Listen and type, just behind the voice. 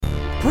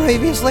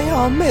Previously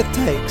on Myth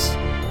Takes.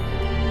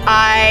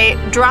 I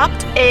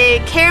dropped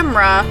a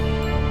camera.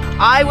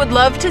 I would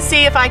love to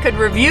see if I could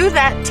review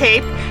that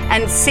tape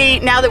and see,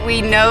 now that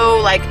we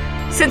know,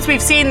 since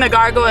we've seen the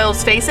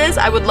gargoyles' faces,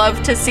 I would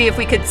love to see if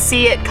we could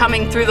see it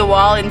coming through the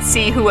wall and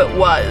see who it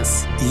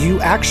was. You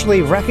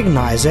actually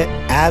recognize it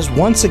as,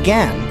 once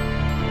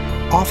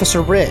again,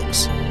 Officer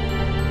Riggs.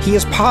 He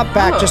has popped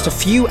back just a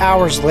few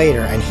hours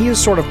later, and he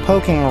is sort of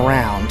poking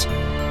around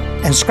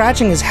and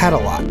scratching his head a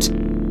lot.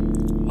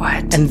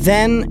 What? And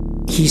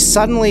then he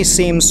suddenly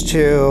seems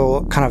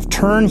to kind of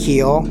turn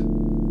heel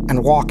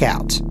and walk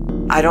out.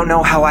 I don't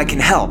know how I can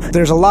help.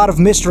 There's a lot of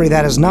mystery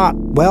that is not,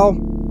 well,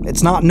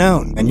 it's not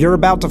known. And you're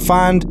about to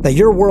find that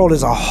your world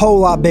is a whole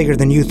lot bigger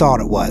than you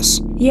thought it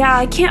was. Yeah,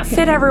 I can't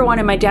fit everyone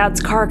in my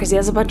dad's car because he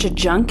has a bunch of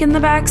junk in the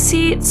back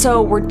seat,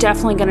 so we're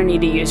definitely going to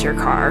need to use your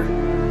car.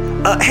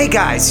 Hey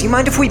guys, you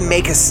mind if we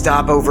make a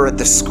stop over at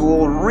the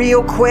school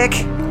real quick?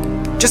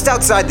 Just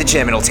outside the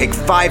gym, it'll take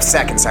 5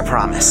 seconds, I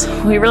promise.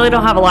 We really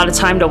don't have a lot of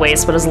time to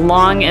waste, but as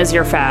long as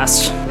you're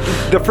fast.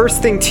 The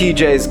first thing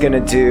TJ's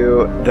gonna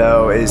do,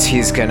 though, is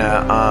he's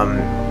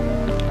gonna,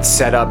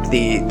 set up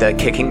the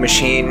kicking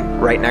machine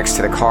right next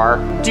to the car.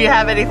 Do you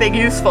have anything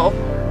useful?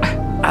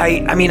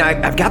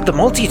 I've got the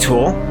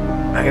multi-tool.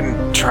 I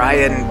can try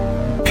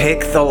and pick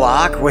the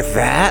lock with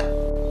that.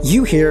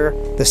 You hear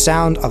the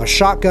sound of a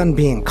shotgun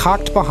being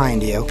cocked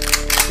behind you,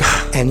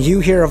 and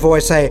you hear a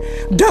voice say,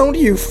 "Don't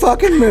you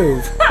fucking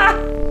move!"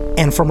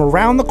 And from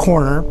around the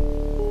corner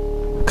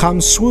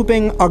comes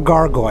swooping a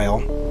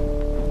gargoyle.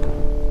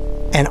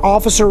 And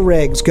Officer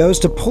Riggs goes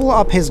to pull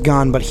up his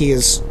gun, but he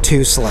is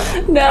too slow.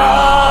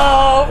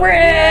 No,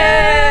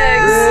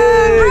 Riggs!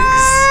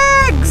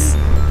 Riggs!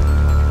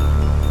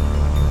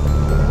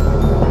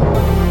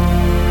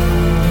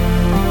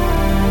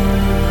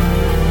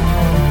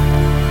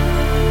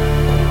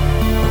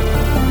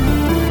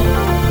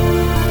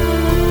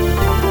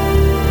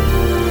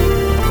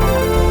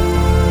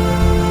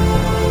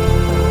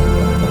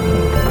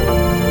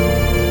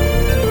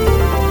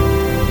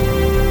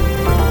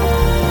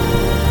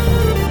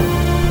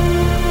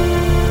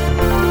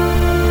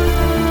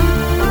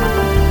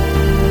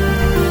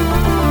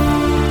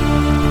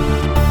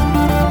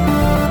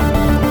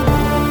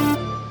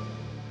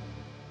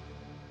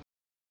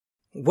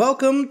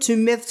 Welcome to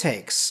Myth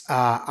Takes.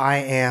 I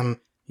am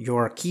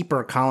your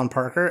keeper, Colin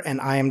Parker,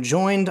 and I am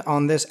joined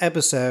on this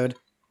episode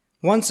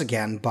once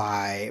again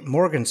by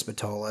Morgan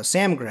Spatola,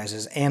 Sam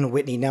Grezes, and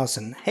Whitney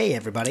Nelson. Hey,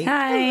 everybody.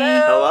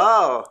 Hi.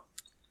 Hello.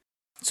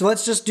 So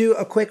let's just do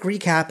a quick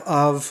recap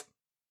of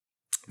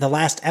the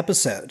last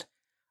episode.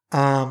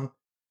 Or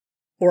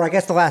I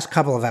guess the last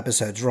couple of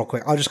episodes real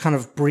quick. I'll just kind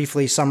of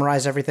briefly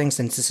summarize everything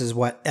since this is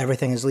what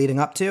everything is leading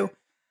up to.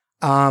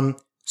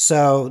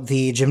 So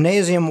the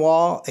gymnasium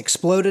wall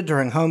exploded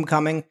during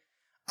homecoming,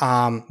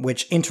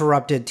 which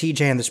interrupted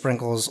TJ and the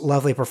Sprinkles'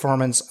 lovely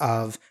performance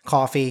of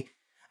Coffee.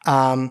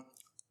 Annabelle,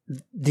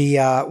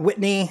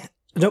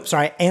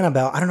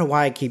 I don't know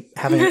why I keep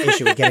having an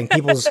issue with getting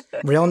people's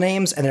real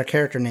names and their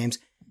character names.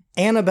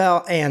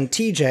 Annabelle and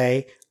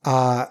TJ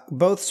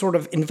both sort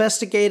of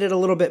investigated a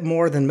little bit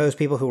more than most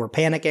people who were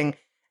panicking.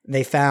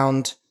 They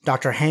found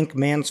Dr. Hank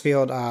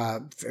Mansfield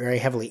very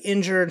heavily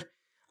injured.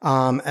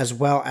 As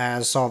well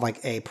as saw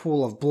a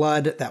pool of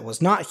blood that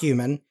was not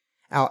human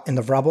out in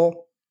the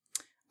rubble.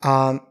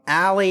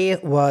 Allie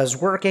was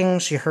working.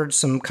 She heard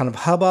some kind of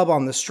hubbub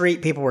on the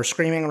street. People were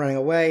screaming, running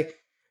away.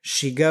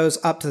 She goes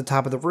up to the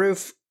top of the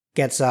roof,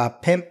 gets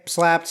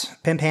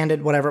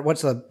pimp-handed, whatever.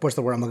 What's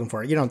the word I'm looking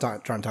for? You know what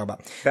I'm trying to talk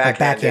about.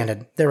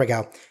 Backhanded. There we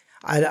go.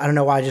 I don't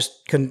know why I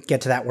just couldn't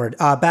get to that word.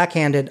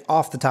 Backhanded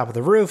off the top of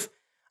the roof.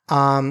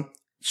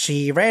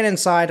 She ran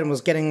inside and was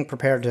getting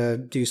prepared to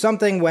do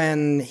something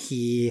when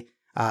the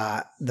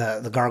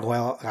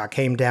gargoyle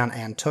came down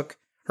and took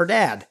her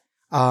dad.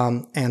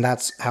 And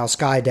that's how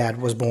Sky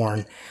Dad was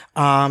born.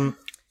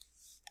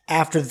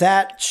 After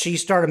that, she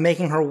started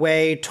making her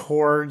way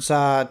towards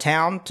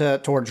town,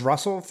 towards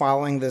Russell,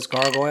 following this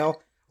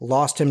gargoyle.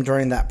 Lost him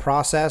during that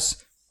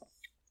process.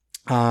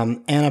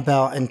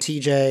 Annabelle and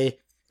TJ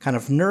kind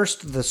of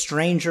nursed the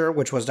stranger,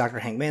 which was Dr.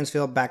 Hank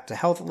Mansfield, back to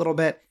health a little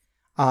bit.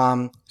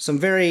 Some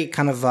very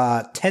kind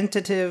of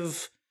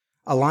tentative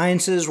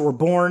alliances were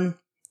born.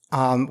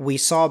 We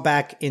saw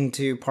back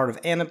into part of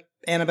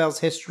Annabelle's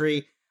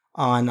history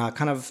on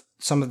kind of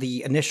some of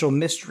the initial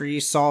mystery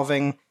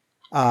solving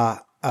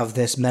of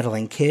this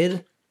meddling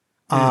kid.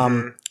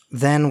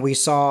 Then we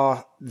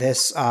saw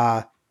this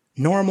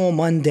normal,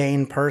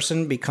 mundane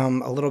person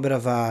become a little bit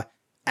of a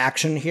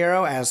action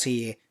hero as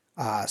he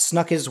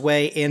snuck his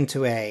way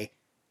into a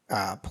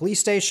police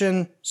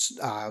station,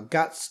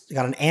 got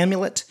an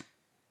amulet,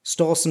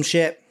 stole some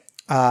shit,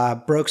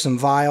 broke some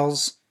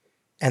vials,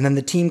 and then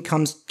the team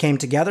came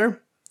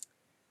together.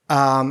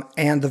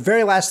 And the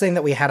very last thing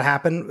that we had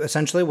happen,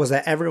 essentially, was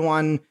that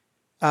everyone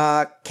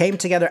came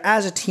together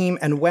as a team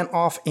and went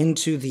off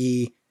into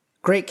the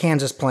Great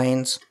Kansas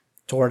Plains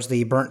towards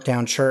the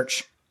burnt-down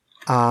church.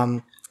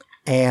 And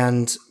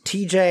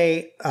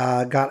TJ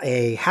got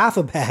half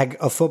a bag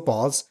of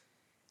footballs,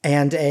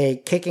 and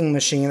a kicking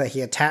machine that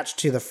he attached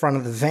to the front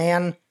of the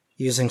van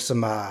using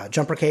some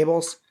jumper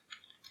cables.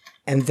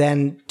 And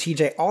then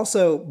TJ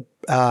also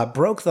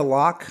broke the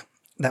lock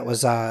that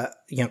was,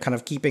 kind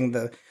of keeping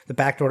the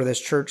back door to this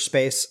church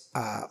space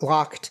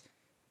locked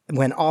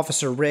when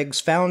Officer Riggs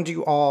found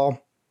you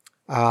all,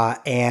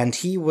 and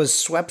he was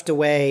swept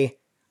away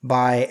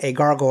by a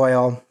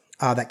gargoyle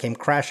that came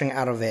crashing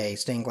out of a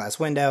stained glass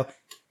window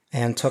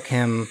and took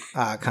him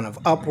kind of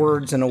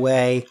upwards and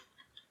away.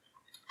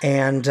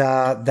 And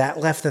that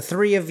left the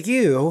three of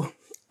you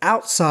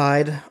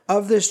outside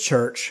of this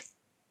church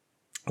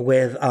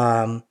with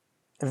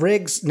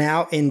Riggs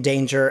now in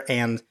danger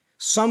and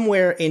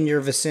somewhere in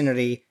your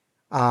vicinity.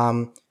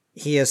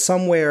 He is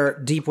somewhere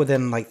deep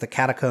within like the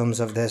catacombs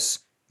of this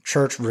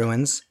church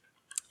ruins.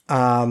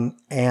 And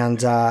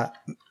the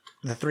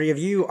three of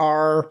you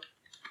are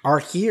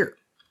here.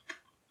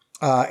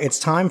 It's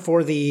time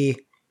for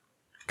the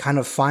kind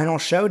of final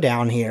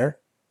showdown here.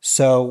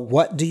 So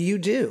what do you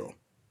do?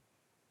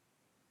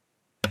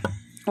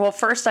 Well,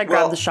 first I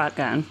grab the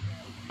shotgun.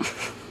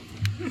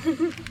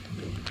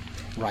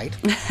 Right.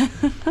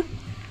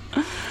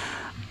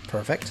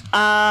 Perfect.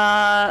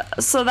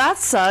 So that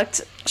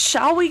sucked.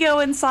 Shall we go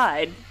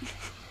inside?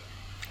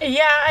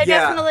 Yeah, I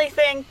definitely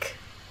think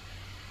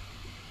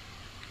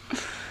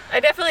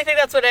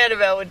that's what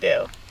Annabelle would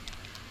do.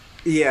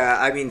 Yeah,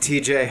 I mean,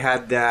 TJ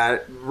had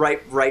that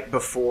right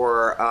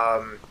before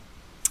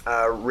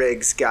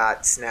Riggs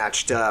got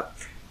snatched up.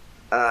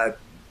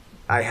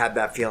 I had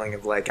that feeling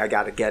of like I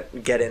got to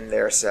get in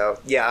there. So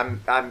yeah,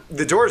 I'm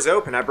the door's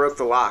open. I broke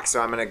the lock, so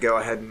I'm gonna go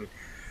ahead and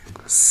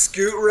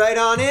scoot right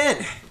on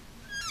in.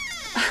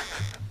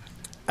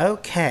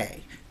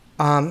 Okay.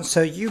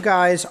 So you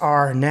guys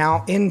are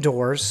now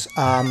indoors.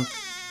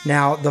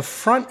 Now the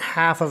front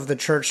half of the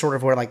church, sort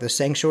of where like the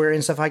sanctuary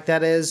and stuff like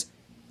that is,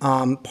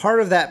 part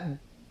of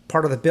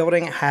the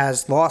building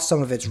has lost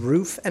some of its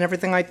roof and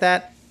everything like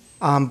that.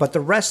 But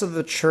the rest of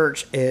the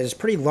church is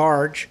pretty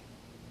large.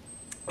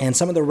 And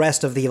some of the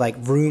rest of the like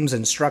rooms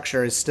and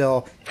structure is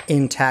still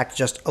intact,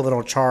 just a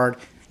little charred.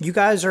 You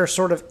guys are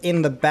sort of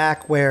in the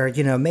back where,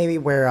 maybe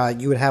where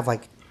you would have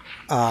like,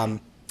 on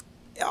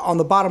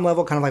the bottom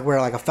level, kind of like where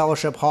like a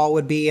fellowship hall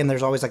would be. And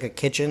there's always like a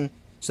kitchen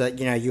so that,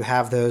 you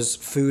have those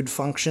food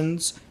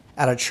functions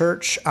at a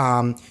church.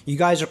 You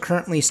guys are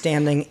currently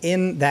standing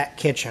in that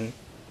kitchen.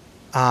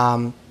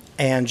 And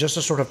just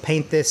to sort of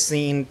paint this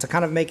scene, to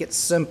kind of make it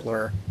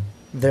simpler,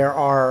 there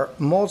are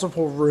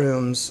multiple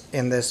rooms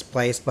in this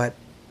place, but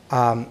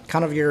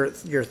kind of your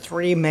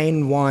three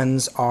main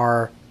ones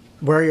are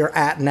where you're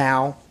at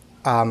now,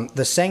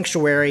 the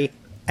sanctuary,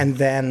 and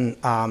then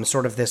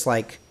sort of this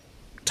like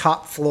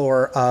top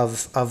floor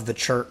of the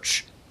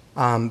church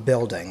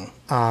building.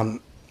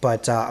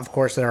 But of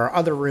course, there are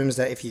other rooms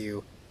that if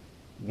you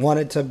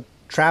wanted to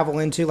travel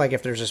into, like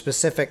if there's a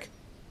specific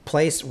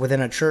place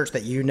within a church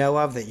that you know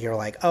of that you're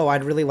like, oh,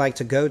 I'd really like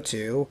to go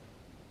to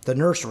the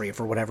nursery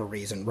for whatever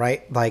reason,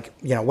 right? Like,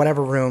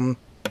 whatever room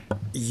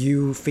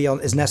you feel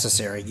is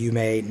necessary, you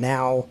may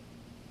now,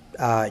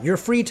 you're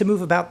free to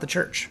move about the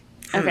church.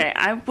 Okay,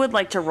 I would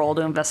like to roll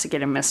to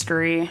investigate a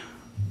mystery.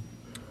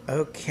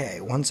 Okay,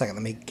 1 second.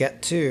 Let me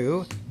get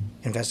to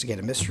investigate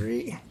a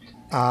mystery.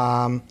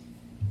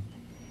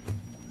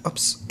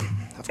 Oops.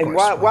 Of And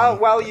course,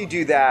 while you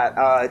do that,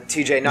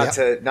 TJ,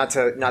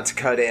 not to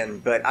cut in,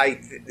 but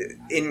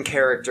in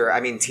character,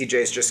 I mean,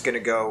 TJ's just gonna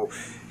go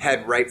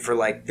head right for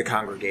like the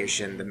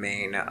congregation, the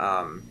main,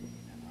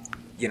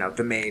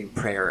 the main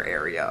prayer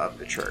area of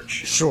the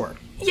church. Sure.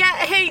 Yeah,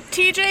 hey,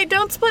 TJ,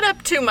 don't split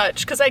up too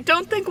much, because I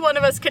don't think one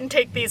of us can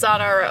take these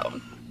on our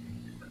own.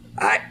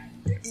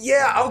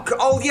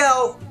 I'll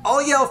yell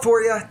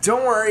for you.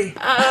 Don't worry.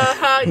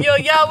 You'll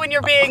yell when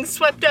you're being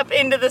swept up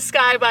into the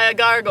sky by a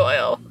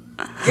gargoyle.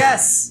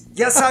 Yes,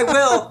 I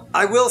will.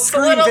 I will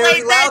scream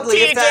very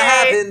loudly if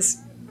that happens.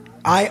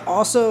 I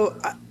also,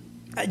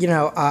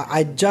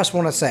 I just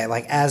want to say,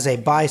 like, as a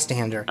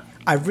bystander,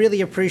 I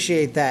really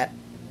appreciate that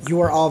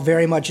you are all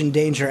very much in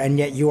danger, and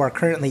yet you are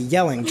currently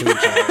yelling to each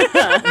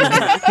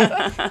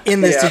other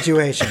in this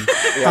situation.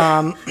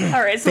 Yeah.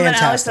 All right, so fantastic. Then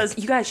Alex says,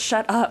 you guys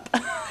shut up.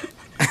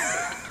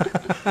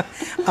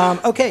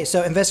 Okay,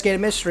 so investigate a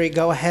mystery.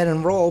 Go ahead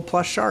and roll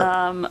plus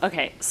sharp.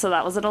 Okay, so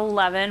that was an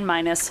 11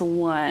 minus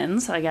 1,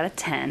 so I got a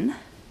 10.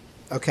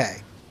 Okay,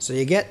 so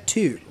you get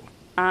 2.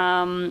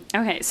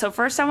 Okay, so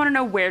first I want to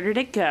know, where did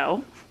it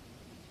go?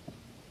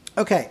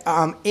 Okay,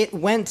 it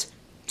went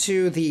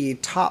to the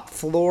top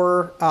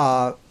floor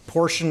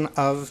portion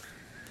of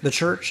the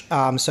church.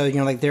 So,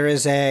 there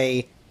is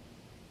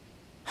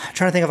I'm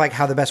trying to think of like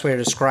how the best way to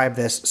describe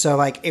this. So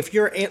like if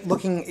you're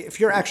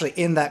actually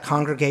in that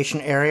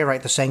congregation area,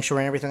 right, the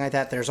sanctuary and everything like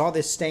that, there's all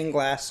this stained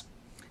glass,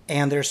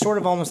 and there's sort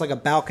of almost like a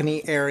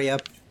balcony area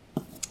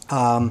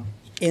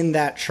in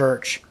that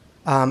church.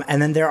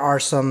 And then there are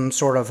some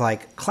sort of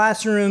like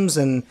classrooms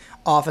and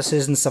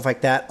offices and stuff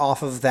like that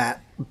off of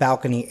that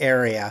balcony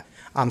area.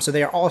 So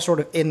they are all sort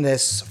of in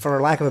this,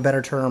 for lack of a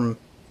better term,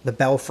 the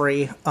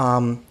belfry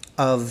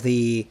of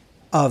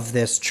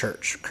this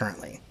church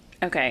currently.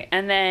 Okay,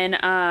 and then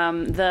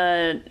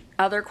the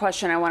other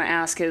question I want to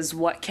ask is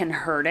what can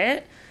hurt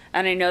it?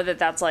 And I know that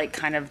that's like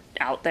kind of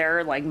out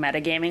there, like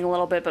metagaming a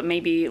little bit, but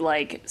maybe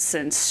like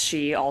since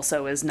she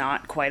also is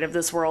not quite of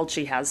this world,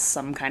 she has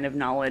some kind of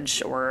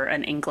knowledge or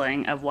an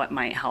inkling of what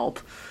might help.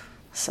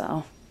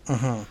 So.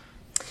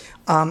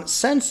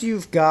 Since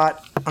you've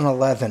got an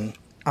 11,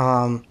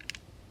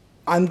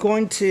 I'm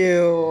going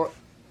to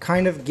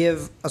kind of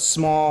give a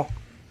small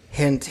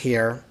hint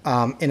here,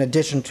 in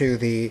addition to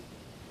the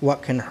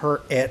what can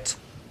hurt it,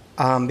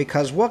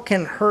 because what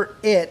can hurt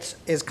it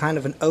is kind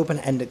of an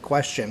open-ended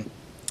question.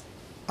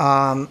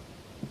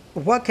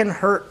 What can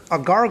hurt a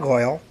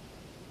gargoyle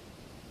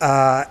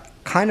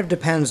kind of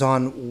depends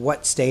on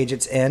what stage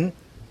it's in.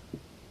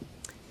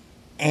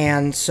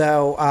 And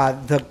so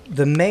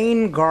the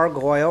main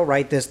gargoyle,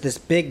 right, this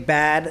big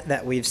bad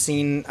that we've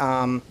seen,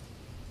 or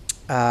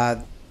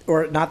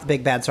not the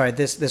big bad, sorry,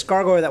 this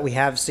gargoyle that we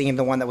have seen,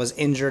 the one that was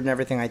injured and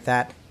everything like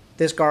that,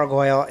 this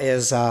gargoyle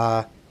is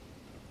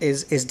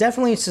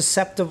definitely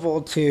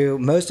susceptible to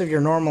most of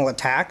your normal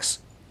attacks.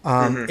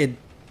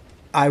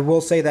 I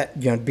will say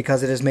that,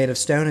 because it is made of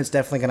stone, it's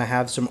definitely going to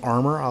have some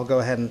armor. I'll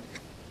go ahead and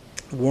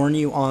warn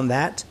you on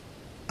that.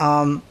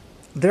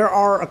 There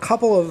are a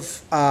couple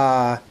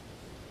of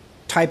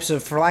types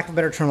of, for lack of a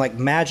better term, like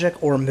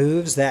magic or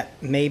moves that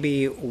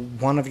maybe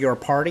one of your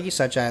party,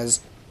 such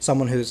as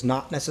someone who's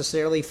not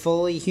necessarily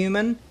fully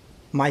human,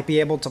 might be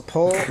able to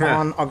pull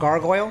on a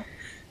gargoyle.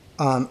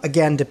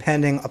 Again,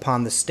 depending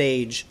upon the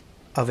stage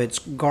of its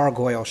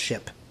gargoyle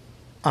ship.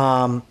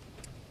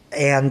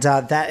 And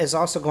that is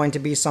also going to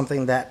be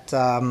something that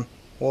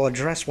we'll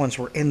address once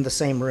we're in the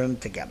same room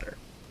together.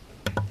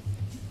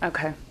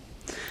 Okay. Okay.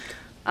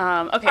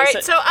 All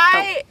right, so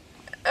I...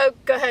 Oh,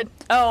 go ahead.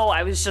 Oh,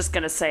 I was just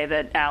going to say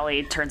that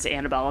Allie turns to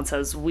Annabelle and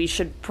says, we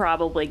should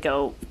probably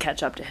go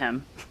catch up to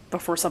him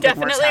before something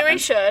worse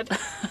happens.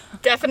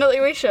 Definitely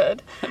we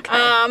should. Okay.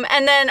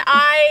 And then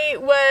I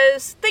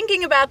was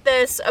thinking about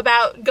this,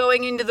 about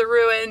going into the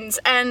ruins,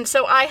 and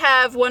so I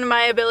have one of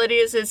my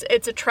abilities is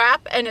it's a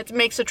trap, and it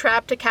makes a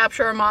trap to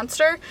capture a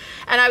monster.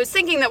 And I was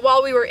thinking that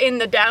while we were in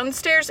the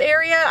downstairs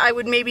area, I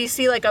would maybe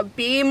see like a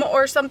beam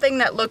or something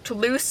that looked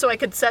loose, so I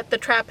could set the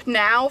trap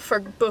now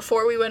for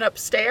before we went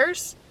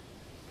upstairs.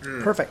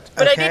 Perfect.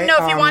 But okay, I didn't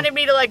know if you wanted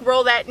me to like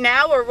roll that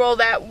now or roll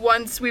that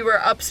once we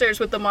were upstairs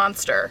with the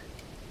monster.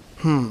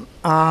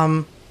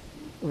 Why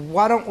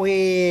don't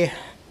we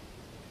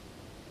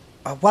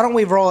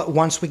roll it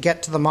once we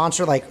get to the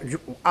monster? Like,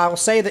 I'll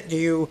say that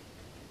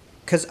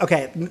because,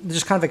 okay,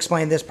 just kind of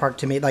explain this part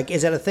to me. Like,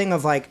 is it a thing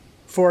of, like,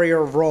 for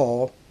your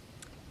roll,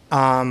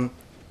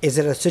 is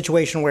it a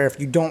situation where if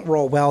you don't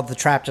roll well, the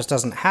trap just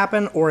doesn't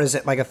happen? Or is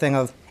it, like, a thing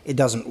of it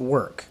doesn't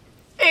work?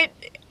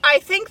 I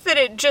think that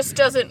it just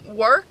doesn't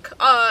work.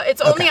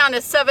 It's only on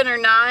a 7 to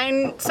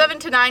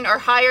 9 or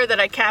higher that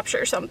I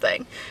capture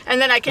something.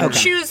 And then I can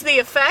choose the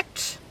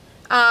effect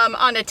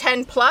on a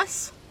 10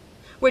 plus,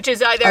 which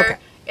is either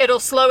it'll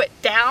slow it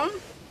down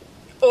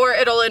or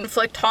it'll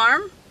inflict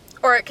harm,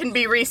 or it can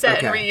be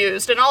reset and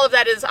reused. And all of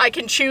that is I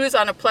can choose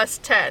on a plus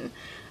 10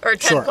 or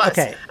 10 plus.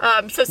 Okay.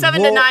 So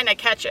 7 to 9, I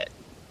catch it.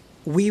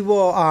 We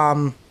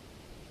will,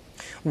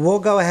 we'll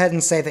go ahead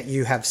and say that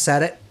you have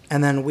set it,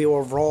 and then we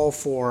will roll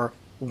for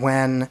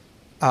when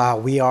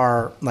we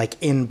are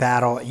like in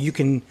battle.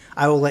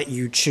 I will let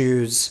you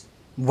choose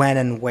when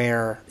and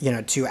where,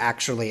 to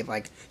actually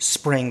like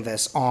spring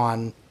this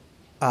on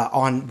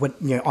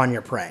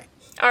your prey.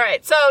 All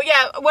right. So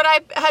yeah, what I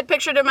had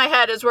pictured in my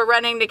head is we're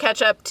running to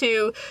catch up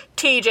to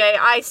TJ.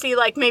 I see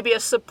like maybe a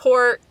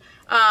support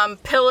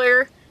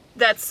pillar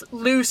that's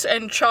loose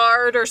and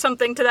charred or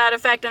something to that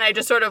effect, and I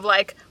just sort of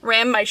like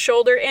ram my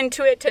shoulder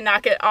into it to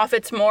knock it off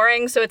its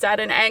mooring so it's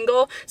at an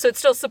angle. So it's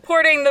still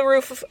supporting the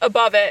roof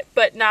above it,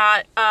 but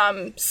not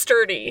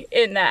sturdy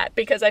in that,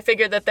 because I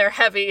figured that they're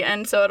heavy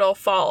and so it'll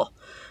fall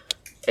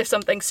if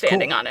something's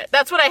standing on it.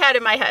 That's what I had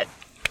in my head.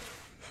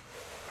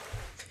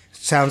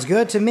 Sounds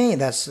good to me.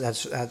 That's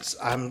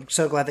I'm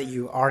so glad that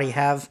you already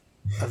have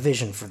a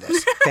vision for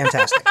this.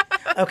 Fantastic.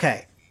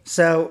 Okay.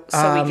 So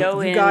we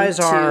go you guys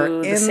are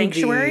in the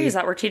sanctuary? Is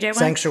that where TJ went?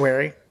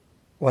 Sanctuary.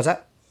 What's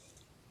that?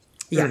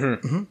 Yeah.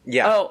 Mm-hmm.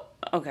 Yeah. Oh,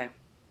 okay.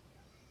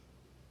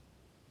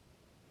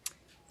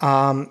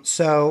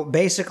 So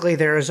basically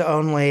there is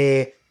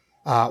only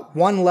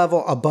one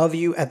level above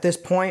you at this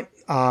point,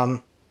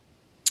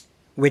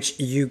 which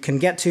you can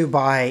get to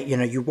by,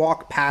 you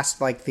walk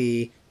past like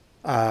the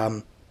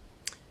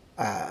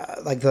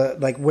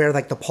where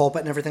the pulpit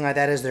and everything like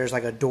that is. There's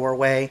like a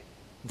doorway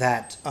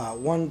that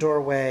one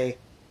doorway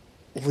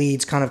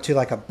leads kind of to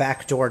like a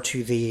back door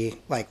to the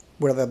like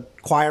where the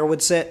choir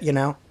would sit,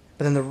 but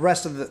then the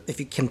rest of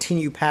if you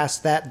continue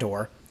past that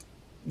door,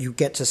 you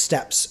get to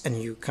steps and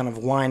you kind of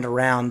wind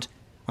around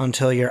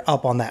until you're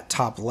up on that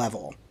top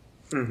level.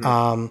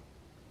 Mm-hmm.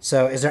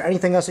 So is there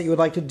anything else that you would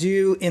like to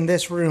do in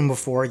this room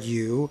before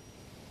you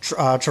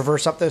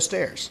traverse up those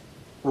stairs?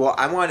 Well,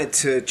 I wanted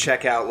to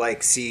check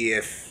out, see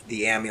if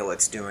the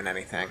amulet's doing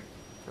anything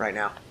right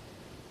now.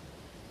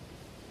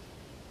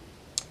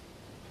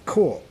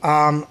 Cool.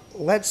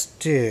 Let's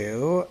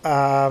do...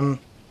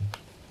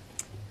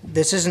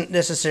 this isn't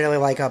necessarily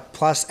like a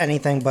plus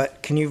anything,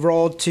 but can you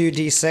roll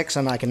 2d6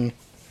 and I can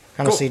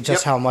kind of Cool. see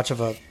just Yep. how much of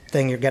a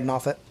thing you're getting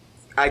off it?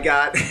 I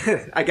got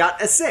I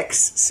got a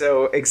 6,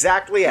 so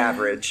exactly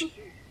average.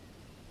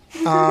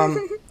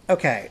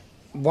 Okay.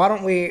 Why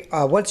don't we?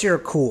 What's your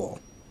cool?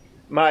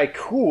 My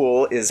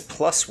cool is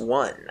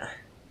 +1.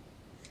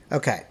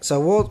 Okay, so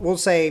we'll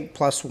say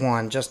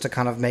 +1 just to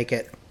kind of make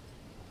it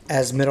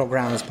as middle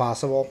ground as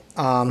possible.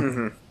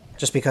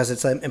 Just because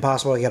it's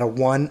impossible to get a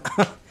 1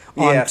 on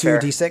Yeah, fair.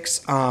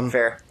 2d6.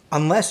 Fair.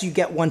 Unless you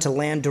get one to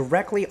land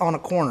directly on a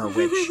corner,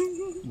 which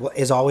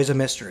is always a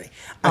mystery.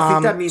 I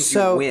think that means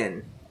so you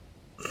win.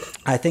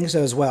 I think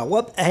so as well.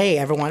 Well, hey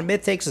everyone,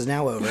 Myth Takes is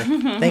now over.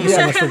 Thank you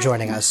so much for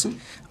joining us.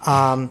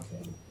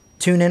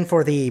 Tune in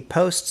for the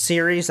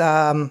post-series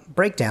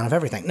breakdown of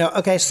everything. No,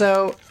 okay,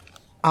 so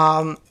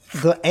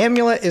the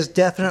amulet is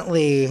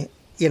definitely,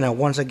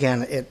 once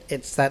again,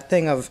 it's that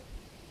thing of,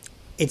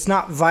 it's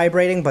not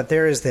vibrating, but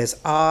there is this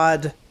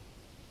odd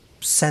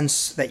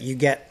sense that you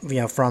get,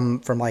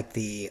 from like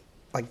the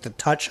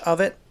touch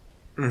of it.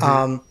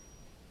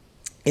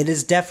 It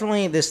is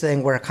definitely this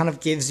thing where it kind of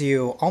gives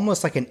you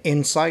almost like an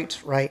insight,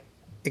 right?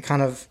 It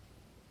kind of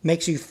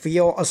makes you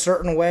feel a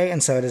certain way,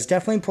 and so it is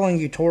definitely pulling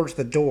you towards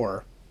the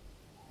door.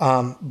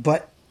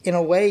 But in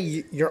a way,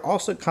 you're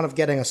also kind of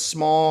getting a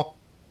small,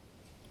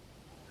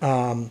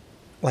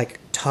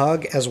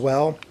 tug as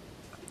well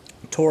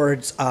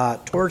towards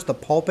the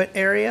pulpit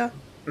area.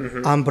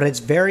 But it's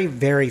very,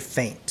 very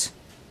faint.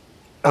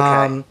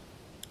 Okay.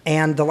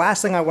 And the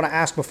last thing I want to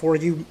ask before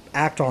you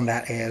act on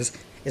that is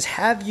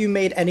have you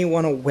made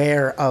anyone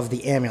aware of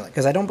the amulet?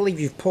 Because I don't believe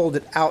you've pulled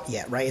it out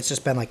yet, right? It's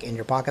just been in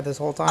your pocket this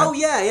whole time. Oh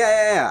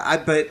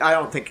yeah. But I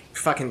don't think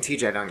fucking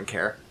TJ doesn't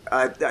care.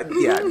 I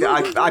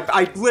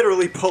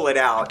literally pull it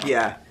out.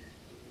 Yeah,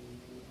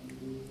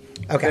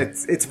 Okay.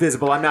 it's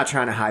visible. I'm not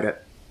trying to hide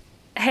it.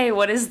 Hey,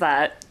 what is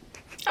that?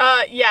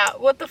 Yeah,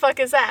 what the fuck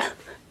is that?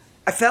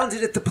 I found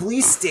it at the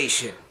police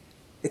station.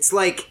 It's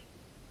like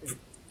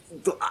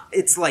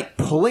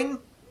pulling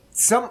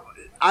some.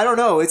 I don't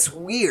know. It's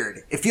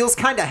weird. It feels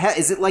kind of.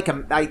 Is it like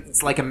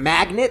it's like a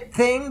magnet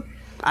thing?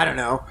 I don't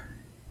know.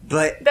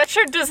 But That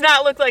sure does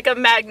not look like a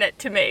magnet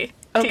to me.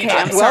 Okay, TJ.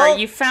 I'm Well- sorry.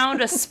 You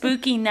found a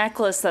spooky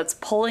necklace that's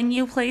pulling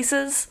you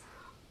places?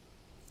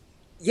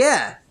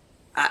 yeah,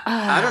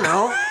 I don't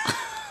know.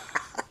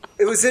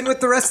 It was in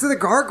with the rest of the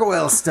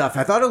gargoyle stuff.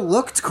 I thought it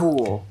looked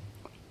cool.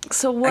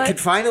 So I what? could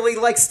finally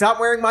stop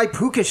wearing my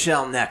puka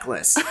shell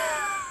necklace.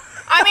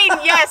 I mean,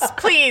 yes,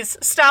 please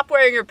stop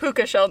wearing your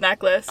puka shell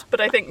necklace,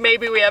 but I think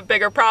maybe we have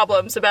bigger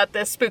problems about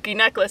this spooky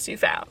necklace you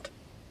found.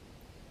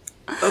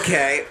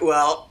 Okay,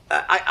 well,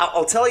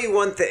 I'll tell you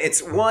one thing.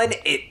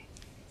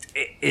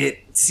 It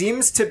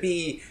seems to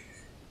be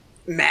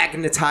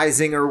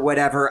magnetizing or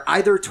whatever,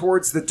 either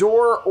towards the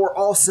door or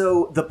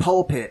also the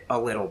pulpit a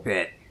little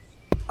bit.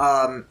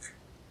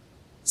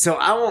 So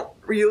I don't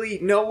really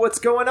know what's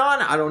going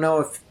on. I don't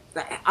know if...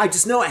 I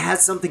just know it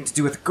has something to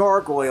do with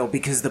gargoyle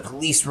because the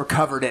police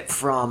recovered it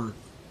from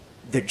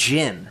the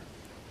gym.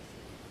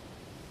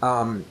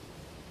 Or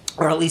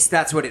at least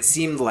that's what it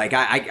seemed like.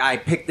 I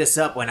picked this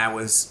up when I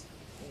was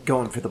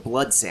going for the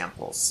blood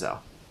samples, so...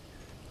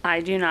 I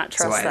do not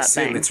So trust I that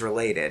assume thing. it's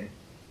related.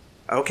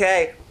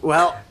 Okay,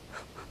 well,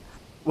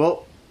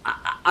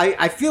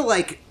 I feel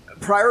like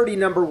priority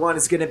number 1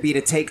 is going to be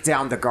to take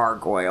down the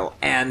gargoyle,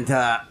 and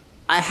I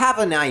have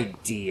an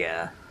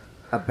idea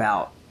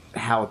about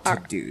how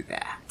to do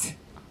that.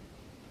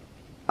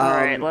 All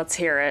right, let's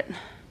hear it.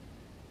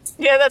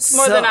 Yeah, that's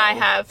more than So- I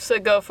have, so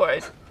go for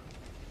it.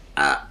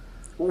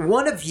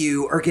 One of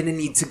you are going to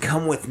need to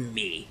come with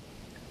me.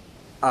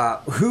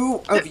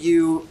 Who of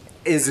you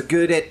is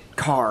good at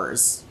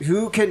cars?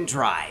 Who can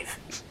drive?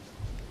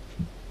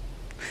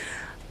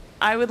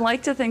 I would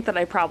like to think that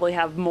I probably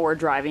have more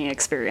driving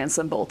experience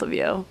than both of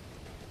you.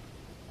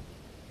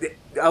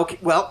 Okay,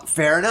 well,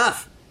 fair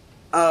enough.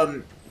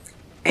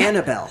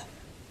 Annabelle,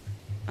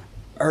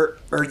 are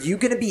you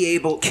going to be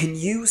able? Can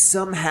you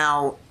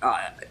somehow?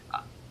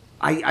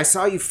 I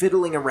saw you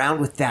fiddling around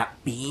with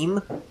that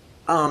beam.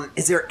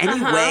 Is there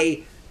any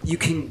way you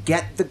can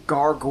get the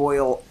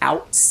gargoyle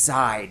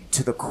outside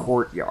to the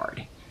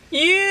courtyard?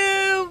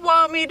 You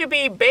want me to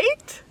be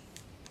bait?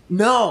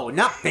 No,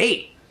 not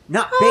bait.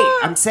 Not bait.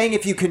 I'm saying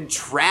if you can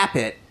trap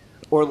it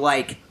or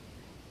lead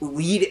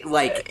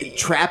it,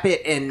 trap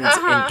it and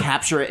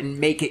capture it and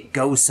make it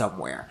go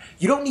somewhere.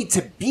 You don't need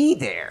to be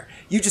there.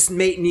 You just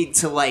need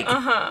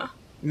to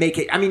make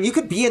it. I mean, you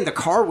could be in the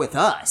car with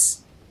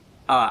us.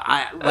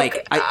 I would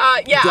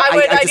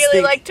just ideally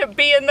think- like to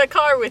be in the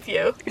car with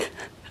you.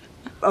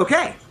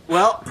 Okay.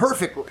 Well,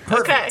 perfect.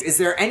 Okay. Is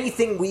there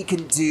anything we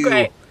can do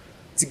Great.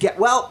 to get?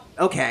 Well,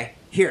 okay.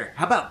 Here,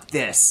 how about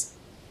this?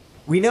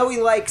 We know he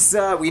likes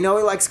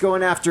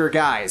going after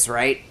guys,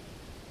 right?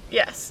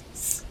 Yes.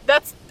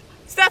 That's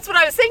what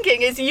I was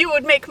thinking, is you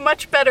would make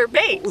much better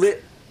bait.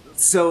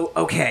 So,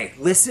 okay,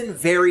 listen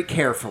very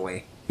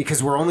carefully,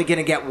 because we're only going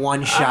to get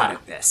one shot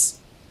at this.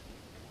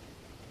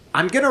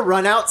 I'm going to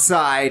run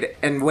outside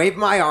and wave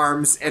my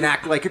arms and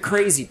act like a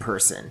crazy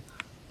person.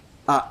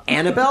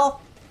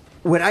 Annabelle,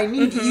 what I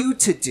need you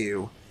to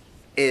do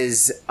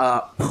is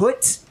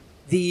put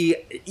the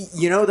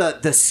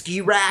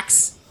ski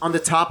racks on the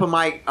top of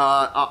my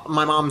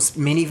mom's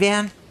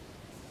minivan.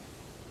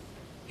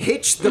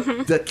 Hitch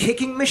the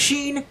kicking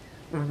machine.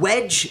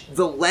 Wedge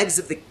the legs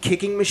of the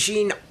kicking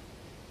machine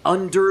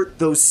under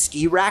those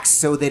ski racks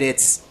so that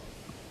it's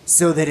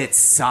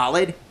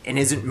solid and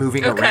isn't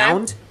moving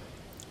around.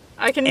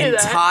 I can do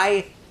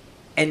that.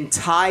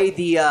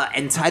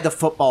 Tie the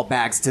football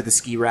bags to the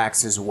ski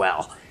racks as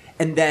well.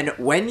 And then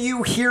when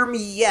you hear me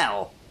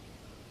yell,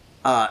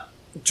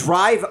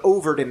 drive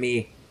over to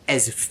me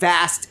as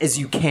fast as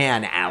you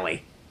can,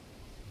 Allie.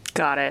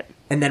 Got it.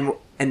 And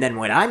then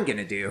what I'm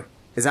gonna do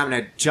is I'm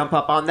gonna jump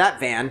up on that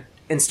van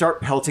and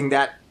start pelting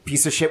that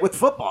piece of shit with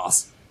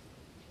footballs.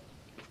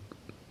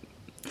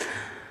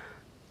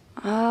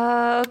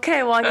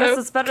 Okay, well, I guess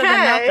it's better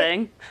than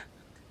nothing.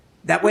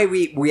 That way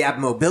we have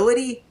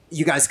mobility.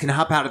 You guys can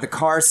hop out of the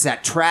car,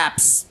 set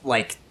traps,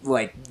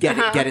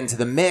 get into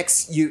the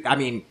mix.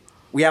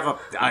 We have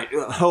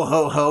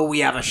we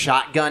have a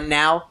shotgun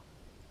now.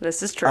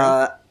 This is true.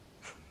 I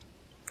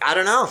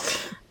don't know.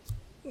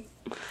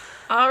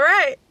 All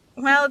right.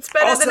 Well, it's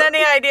better than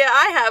any idea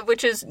I have,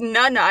 which is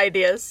none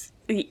ideas.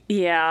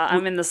 Yeah,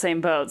 I'm in the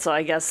same boat, so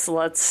I guess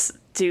let's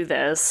do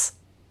this.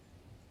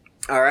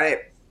 All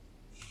right.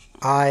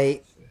 I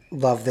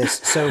love this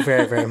so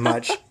very, very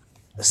much.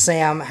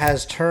 Sam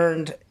has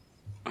turned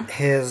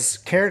his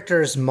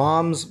character's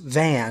mom's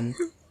van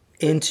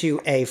into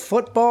a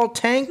football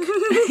tank.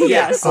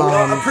 Yes, a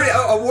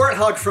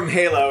warthog from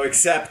Halo,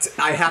 except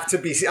I'm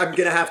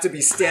gonna have to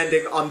be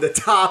standing on the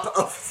top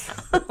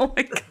of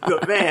the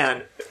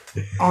van.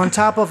 On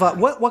top of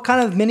what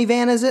kind of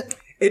minivan is it?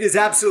 It is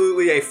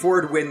absolutely a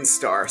Ford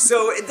Windstar.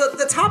 So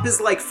the top is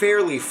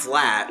fairly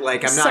flat.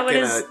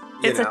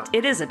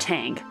 It is a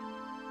tank.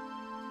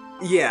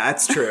 Yeah,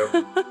 that's true.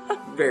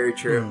 Very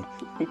true.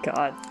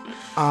 God.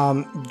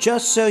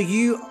 Just so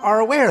you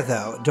are aware,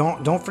 though,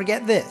 don't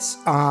forget this.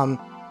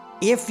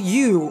 If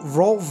you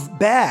roll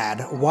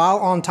bad while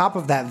on top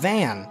of that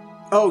van,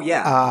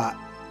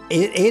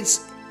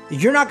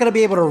 you're not going to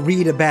be able to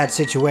read a bad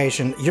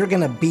situation. You're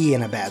going to be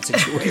in a bad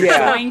situation. You're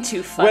going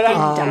to fucking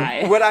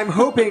die. What I'm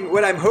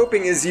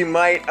hoping is you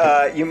might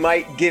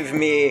give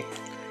me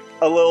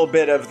a little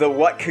bit of the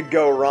what could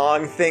go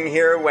wrong thing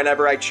here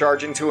whenever I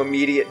charge into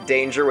immediate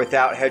danger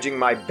without hedging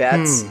my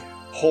bets.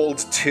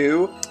 Hold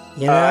 2.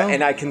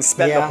 And I can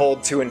spend the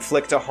hold to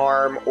inflict a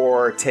harm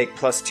or take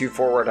 +2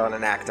 forward on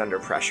an act under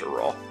pressure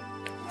roll.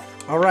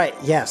 All right.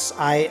 Yes,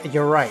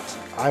 you're right.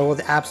 I will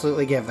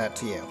absolutely give that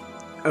to you.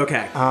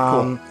 Okay.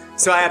 Cool.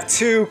 So I have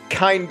 2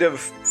 kind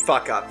of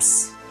fuck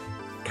ups.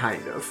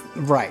 Kind of.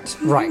 Right.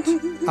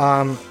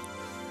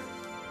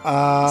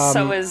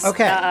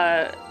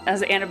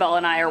 As Annabelle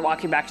and I are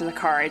walking back to the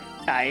car,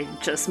 I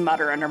just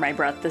mutter under my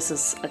breath, "This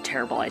is a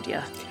terrible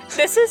idea."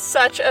 This is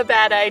such a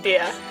bad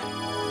idea.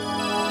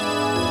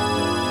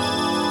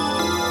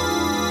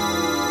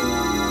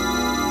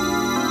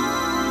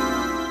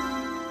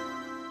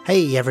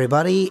 Hey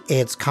everybody,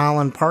 it's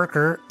Colin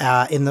Parker.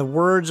 In the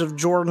words of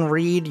Jordan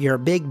Reed, your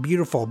big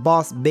beautiful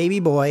boss baby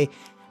boy,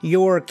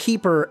 your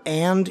keeper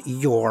and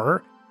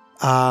your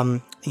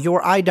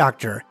eye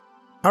doctor.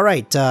 All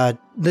right,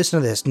 listen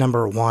to this.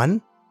 Number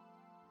 1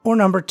 or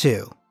number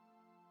 2?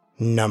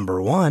 Number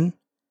 1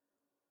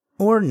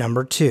 or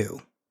number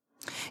 2?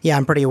 Yeah,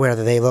 I'm pretty aware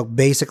that they look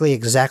basically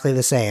exactly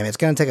the same. It's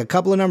going to take a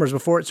couple of numbers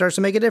before it starts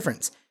to make a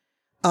difference.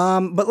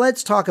 But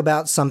let's talk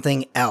about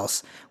something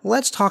else.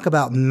 Let's talk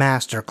about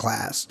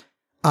Masterclass.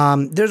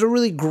 There's a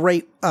really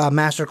great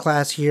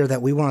Masterclass here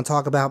that we want to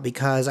talk about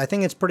because I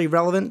think it's pretty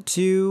relevant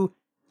to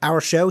our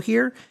show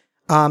here.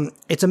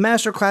 It's a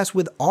Masterclass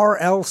with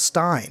R.L.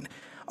 Stine.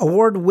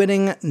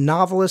 Award-winning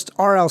novelist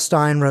R.L.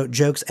 Stine wrote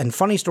jokes and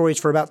funny stories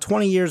for about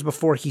 20 years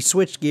before he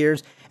switched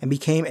gears and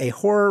became a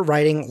horror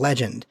writing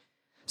legend.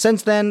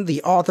 Since then,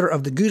 the author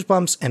of the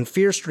Goosebumps and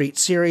Fear Street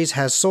series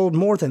has sold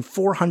more than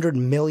 400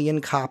 million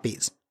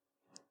copies.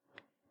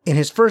 In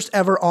his first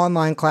ever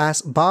online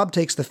class, Bob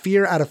takes the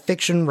fear out of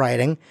fiction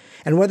writing,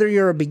 and whether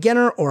you're a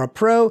beginner or a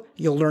pro,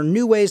 you'll learn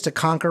new ways to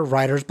conquer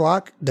writer's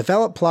block,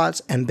 develop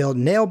plots, and build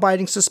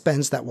nail-biting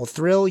suspense that will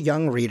thrill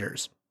young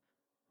readers.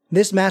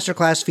 This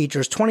masterclass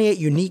features 28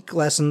 unique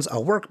lessons, a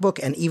workbook,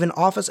 and even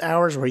office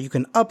hours where you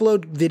can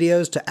upload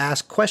videos to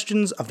ask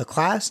questions of the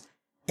class,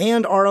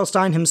 and R.L.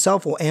 Stine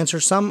himself will answer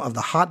some of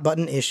the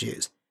hot-button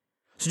issues.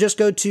 So just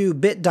go to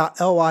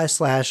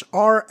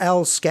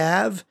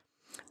bit.ly/RLScav,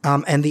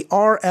 and the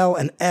R, L,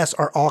 and S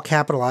are all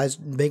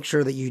capitalized. Make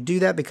sure that you do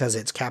that because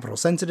it's capital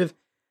sensitive.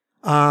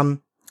 Go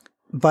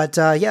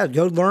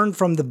learn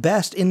from the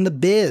best in the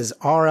biz,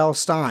 R.L.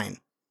 Stine.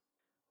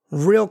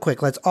 Real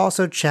quick, let's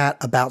also chat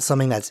about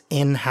something that's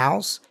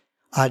in-house.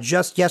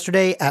 Just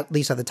yesterday, at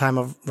least at the time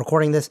of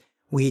recording this,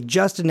 we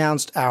just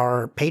announced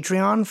our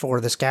Patreon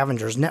for the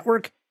Scavengers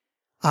Network.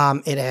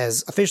 It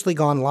has officially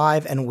gone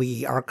live, and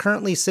we are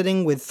currently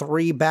sitting with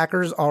 3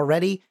 backers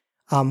already.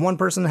 One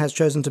person has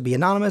chosen to be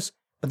anonymous,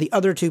 but the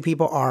other 2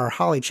 people are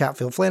Holly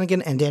Chatfield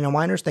Flanagan and Daniel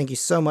Miners. Thank you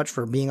so much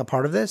for being a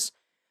part of this.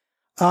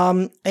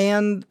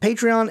 And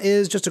Patreon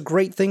is just a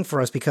great thing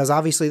for us because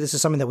obviously this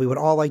is something that we would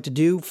all like to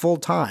do full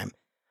time.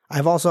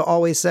 I've also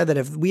always said that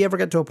if we ever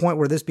get to a point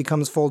where this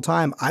becomes full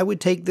time, I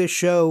would take this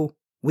show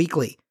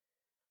weekly.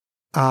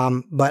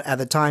 But at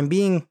the time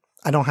being,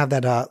 I don't have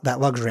that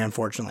luxury,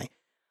 unfortunately.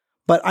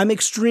 But I'm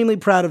extremely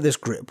proud of this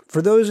group.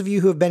 For those of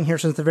you who have been here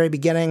since the very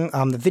beginning,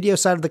 the video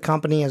side of the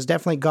company has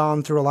definitely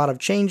gone through a lot of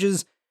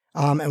changes,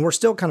 and we're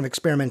still kind of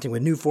experimenting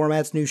with new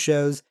formats, new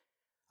shows,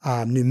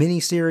 new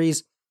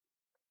mini-series.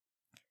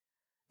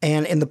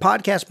 And in the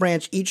podcast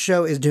branch, each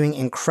show is doing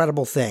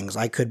incredible things.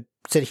 I could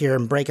sit here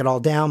and break it all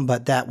down,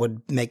 but that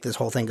would make this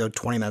whole thing go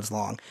 20 minutes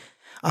long.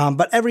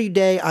 But every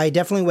day, I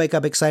definitely wake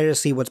up excited to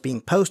see what's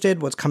being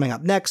posted, what's coming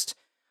up next.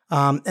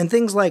 And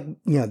things like,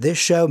 this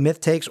show,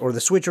 Myth Takes, or the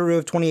Switcheroo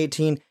of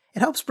 2018, it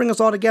helps bring us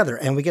all together,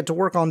 and we get to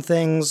work on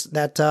things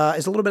that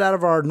is a little bit outside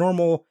of our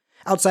normal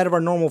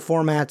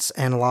formats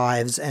and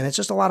lives, and it's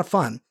just a lot of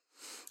fun.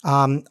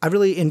 I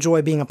really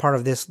enjoy being a part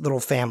of this little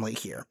family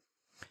here.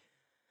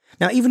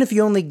 Now, even if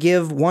you only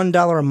give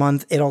 $1 a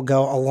month, it'll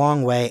go a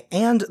long way,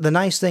 and the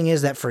nice thing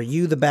is that for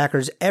you, the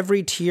backers,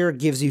 every tier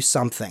gives you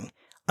something.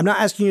 I'm not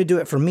asking you to do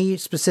it for me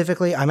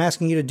specifically, I'm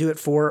asking you to do it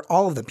for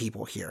all of the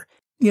people here.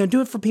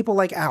 Do it for people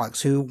like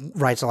Alex, who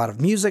writes a lot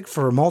of music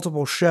for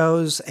multiple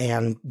shows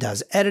and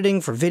does editing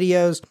for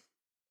videos.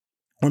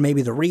 Or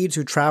maybe the Reeds,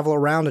 who travel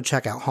around to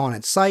check out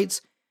haunted sites.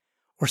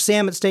 Or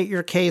Sam at State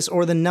Your Case,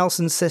 or the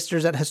Nelson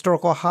sisters at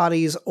Historical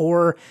Hotties,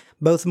 or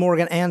both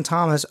Morgan and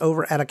Thomas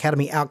over at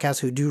Academy Outcast,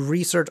 who do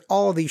research.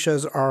 All of these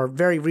shows are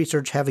very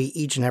research heavy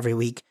each and every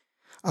week,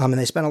 and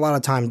they spend a lot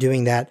of time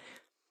doing that.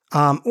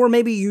 Or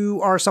maybe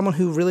you are someone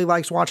who really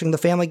likes watching the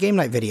family game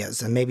night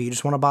videos, and maybe you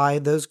just want to buy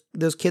those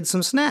kids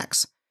some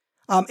snacks.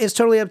 It's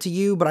totally up to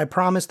you, but I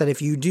promise that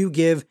if you do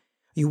give,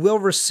 you will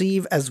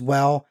receive as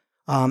well.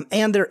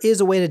 And there is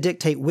a way to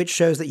dictate which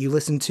shows that you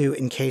listen to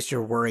in case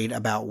you're worried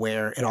about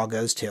where it all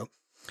goes to.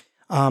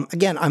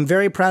 Again, I'm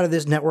very proud of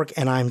this network,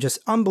 and I'm just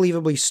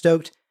unbelievably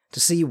stoked to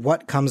see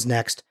what comes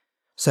next.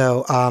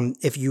 So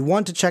if you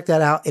want to check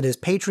that out, it is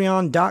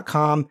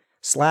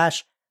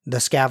patreon.com/The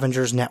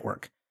Scavengers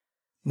Network.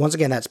 Once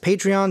again, that's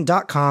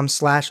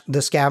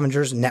patreon.com/The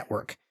Scavengers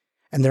Network.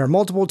 And there are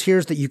multiple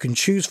tiers that you can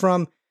choose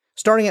from,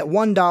 starting at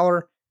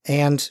 $1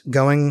 and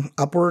going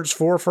upwards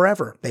for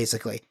forever,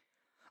 basically.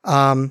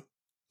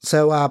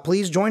 So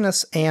please join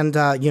us. And,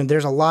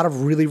 there's a lot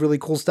of really, really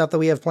cool stuff that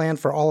we have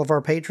planned for all of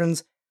our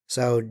patrons.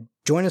 So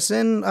join us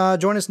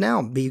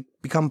now.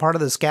 Become part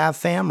of the Scav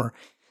fam or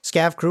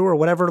Scav crew or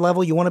whatever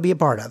level you want to be a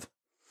part of.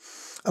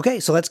 Okay,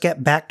 so let's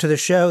get back to the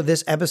show.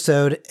 This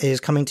episode is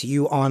coming to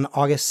you on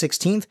August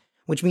 16th,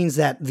 which means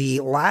that the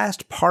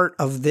last part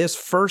of this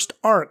first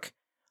arc,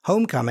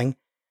 Homecoming,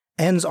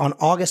 ends on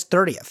August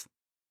 30th.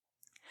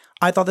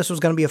 I thought this was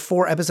going to be a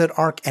 4-episode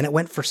arc, and it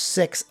went for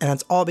 6, and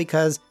it's all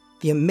because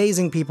the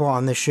amazing people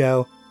on this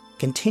show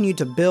continue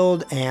to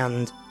build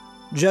and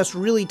just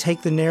really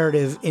take the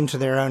narrative into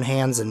their own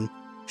hands and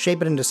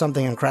shape it into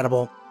something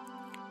incredible.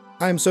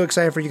 I'm so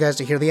excited for you guys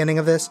to hear the ending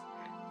of this.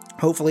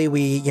 Hopefully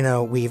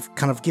we've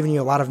kind of given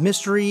you a lot of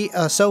mystery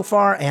so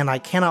far, and I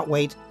cannot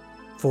wait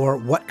for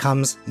what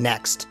comes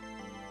next.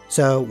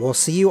 So we'll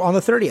see you on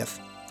the 30th.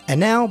 And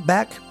now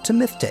back to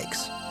Myth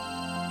Takes.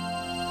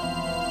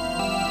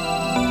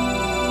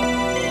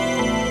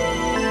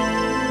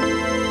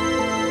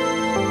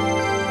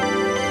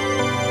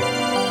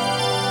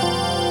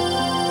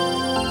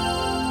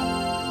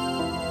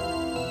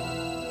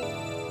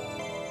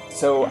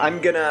 So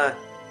I'm gonna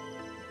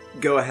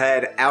go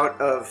ahead out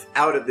of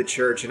the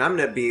church, and I'm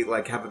gonna be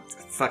like, have a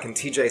fucking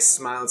TJ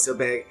smiling so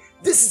big.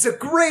 This is a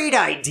great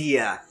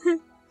idea.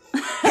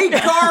 Hey,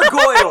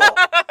 Gargoyle!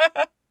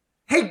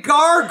 Hey,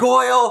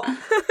 Gargoyle!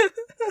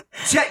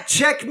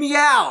 Check me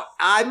out.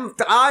 I'm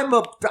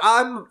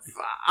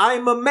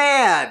a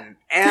man,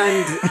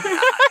 and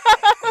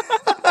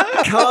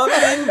come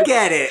and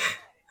get it.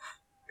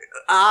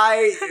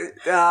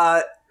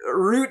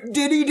 Root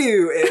diddy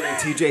do, and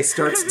TJ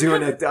starts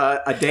doing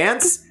a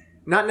dance,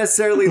 not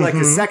necessarily like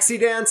a sexy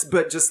dance,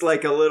 but just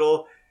like a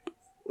little,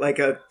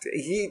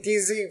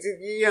 he's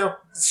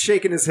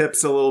shaking his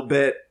hips a little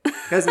bit.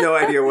 Has no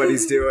idea what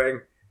he's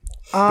doing,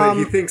 but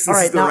he thinks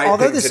this is the right thing to do.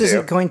 Although this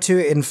isn't going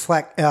to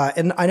inflict,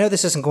 and I know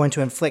this isn't going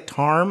to inflict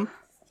harm,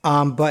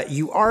 but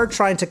you are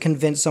trying to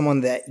convince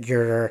someone that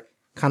you're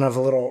kind of a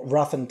little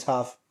rough and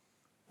tough,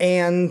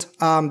 and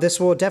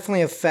this will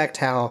definitely affect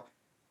how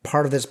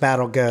part of this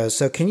battle goes.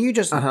 So can you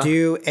just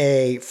do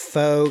a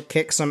faux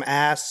kick some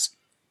ass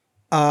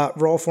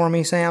roll for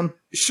me, Sam?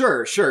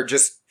 Sure.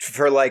 Just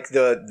for like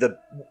the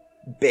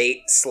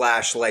bait /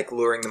 like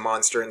luring the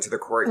monster into the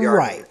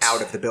courtyard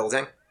out of the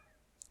building.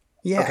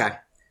 Yeah. Okay.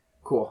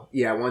 Cool.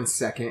 Yeah, 1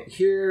 second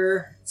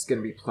here. It's going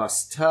to be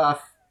plus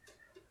tough.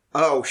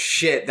 Oh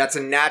shit, that's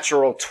a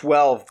natural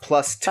 12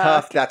 plus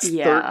tough. That's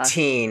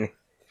 13.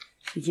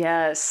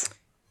 Yes.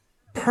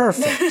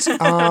 Perfect.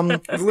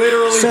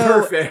 Literally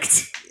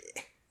perfect.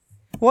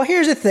 Well,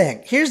 here's the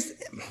thing.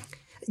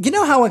 You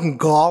know how in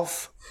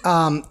golf,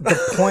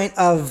 the point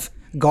of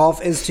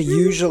golf is to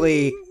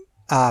usually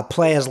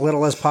play as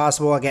little as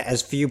possible, get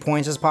as few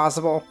points as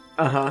possible.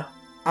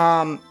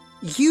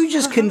 You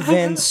just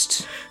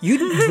convinced.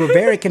 You were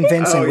very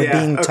convincing with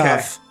being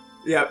tough.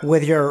 Yep.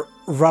 With your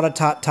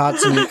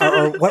ratatat-tots and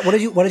or what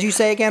did you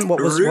say again?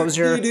 What was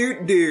your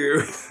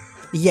do?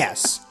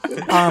 Yes.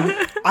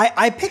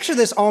 I picture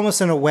this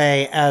almost in a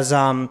way as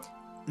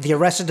the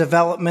Arrested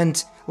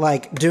Development,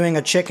 like doing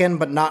a chicken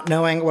but not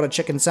knowing what a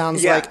chicken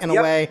sounds like in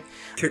a way.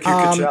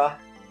 Cuckoo-ca-cha.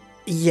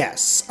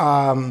 Yes.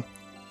 Anyway,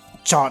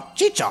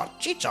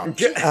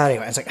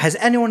 it's like, has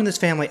anyone in this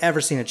family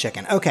ever seen a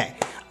chicken? Okay.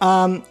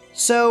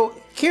 So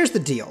here's the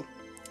deal.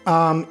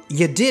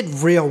 You did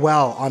real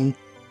well on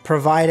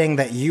providing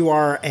that you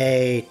are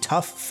a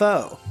tough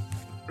foe.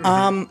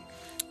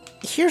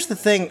 Here's the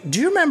thing. Do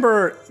you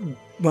remember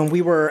when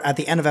we were at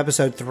the end of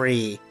episode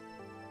 3,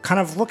 kind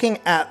of looking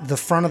at the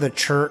front of the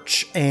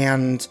church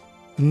and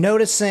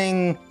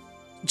noticing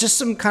just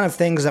some kind of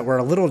things that were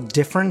a little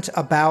different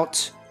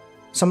about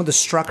some of the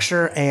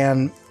structure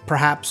and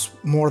perhaps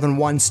more than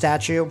one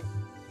statue?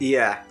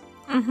 Yeah.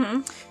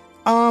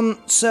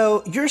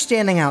 So you're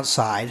standing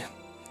outside,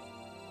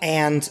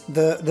 and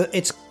the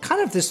it's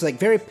kind of this like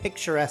very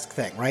picturesque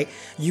thing, right?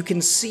 You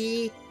can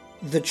see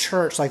the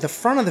church, like the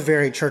front of the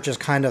very church is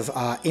kind of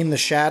in the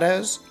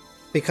shadows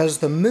because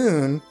the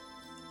moon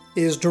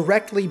is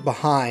directly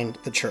behind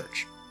the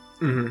church.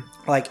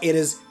 Like it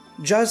is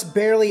just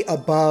barely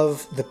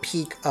above the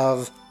peak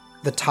of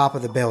the top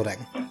of the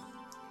building.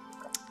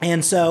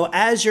 And so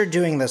as you're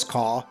doing this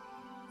call,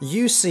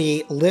 you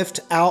see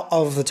lift out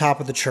of the top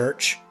of the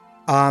church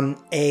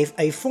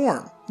a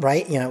form,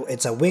 right? You know,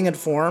 it's a winged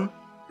form,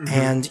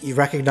 and you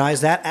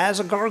recognize that as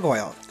a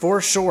gargoyle,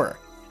 for sure.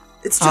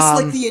 It's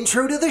just like the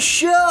intro to the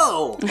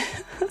show.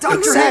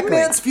 Dr. Hank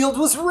Mansfield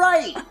was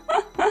right.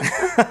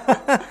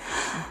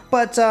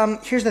 But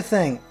here's the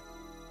thing.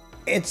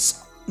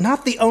 It's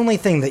not the only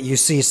thing that you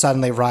see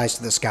suddenly rise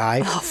to the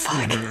sky. Oh,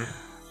 fuck.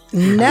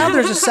 Now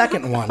there's a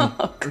second one.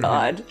 Oh,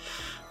 God.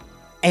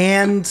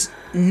 And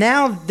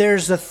now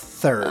there's a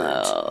third.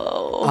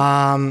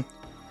 Oh.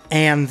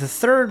 And the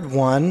third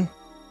one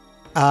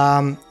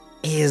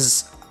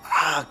is,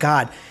 oh,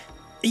 God.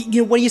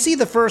 You know, when you see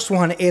the first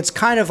one, it's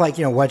kind of like,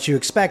 you know, what you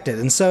expected.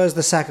 And so is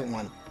the second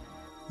one.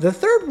 The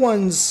third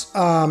one's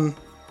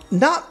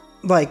not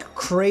like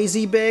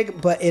crazy big,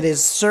 but it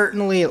is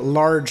certainly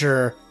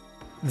larger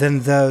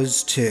than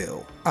those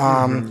two.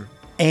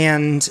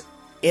 And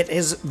it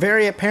is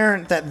very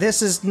apparent that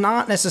this is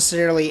not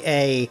necessarily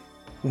a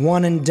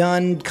one and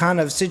done kind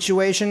of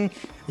situation.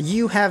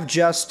 You have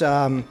just,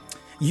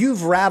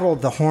 you've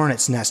rattled the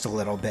hornet's nest a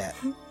little bit.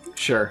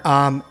 Sure.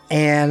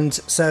 And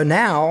so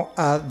now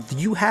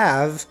you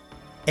have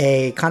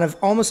a kind of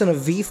almost in a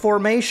V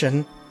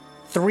formation,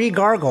 3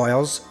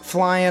 gargoyles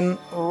flying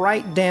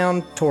right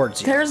down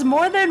towards you. There's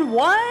more than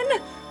one?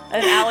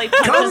 And Allie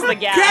punches the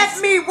gas.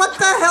 Get me! What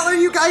the hell are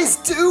you guys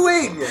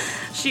doing?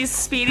 She's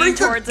speeding Bring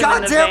towards the him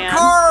in the goddamn van.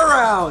 car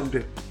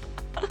around!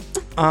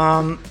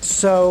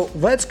 So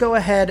let's go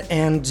ahead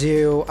and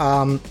do,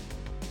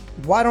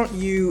 why don't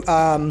you,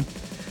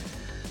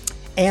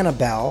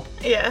 Annabelle,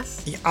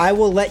 Yes. I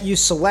will let you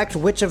select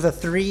which of the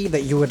 3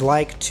 that you would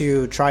like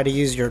to try to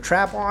use your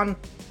trap on,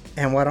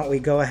 and why don't we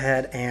go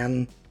ahead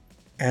and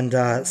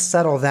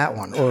settle that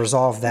one, or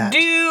resolve that.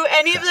 Do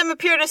any of them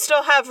appear to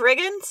still have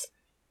riggins?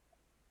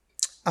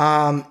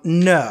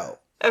 No.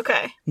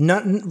 Okay.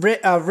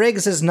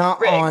 Riggs is not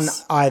Riggs. on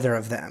either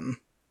of them.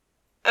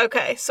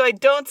 Okay, so I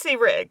don't see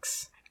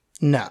Riggs.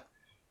 No.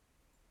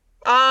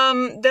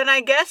 Then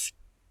I guess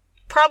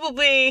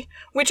probably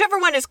whichever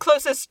one is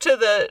closest to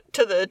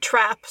the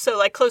trap, so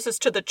like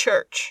closest to the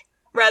church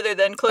rather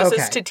than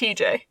closest to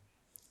TJ.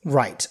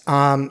 Right.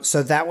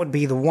 So that would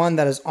be the one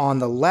that is on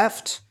the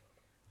left.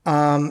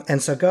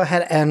 And so go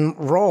ahead and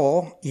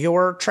roll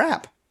your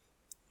trap.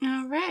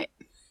 All right.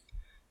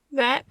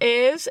 That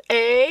is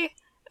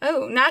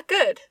not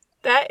good.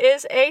 That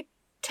is a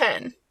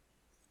 10.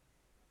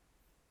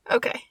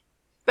 Okay.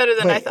 Better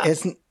than I thought.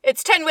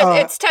 It's 10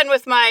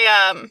 with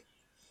my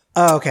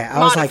Oh, okay. I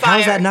was like,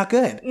 how's that not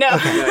good? No.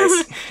 Okay.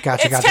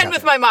 Gotcha. It's 10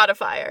 with my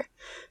modifier.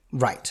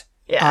 Right.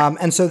 Yeah.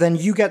 And so then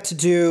you get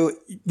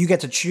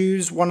to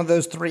choose one of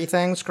those 3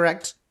 things,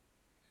 correct?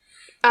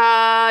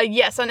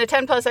 Yes, on a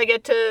 10 plus I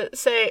get to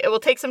say it will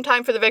take some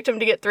time for the victim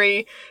to get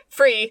 3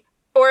 free,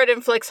 or it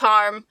inflicts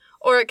harm,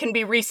 or it can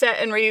be reset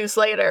and reused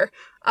later.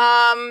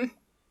 I'm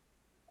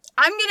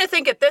gonna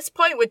think at this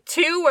point with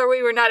 2, where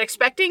we were not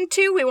expecting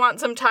 2, we want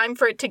some time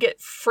for it to get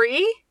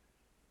free.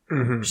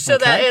 So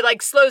that it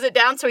like slows it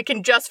down so we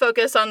can just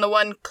focus on the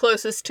one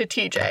closest to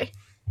TJ.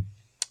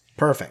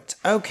 Perfect.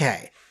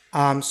 Okay.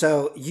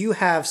 So you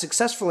have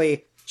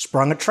successfully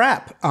sprung a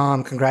trap.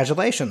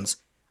 Congratulations.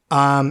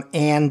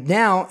 And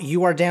now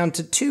you are down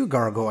to 2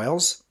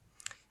 gargoyles.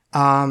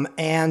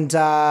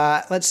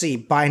 Let's see.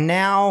 By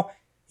now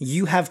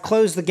you have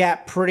closed the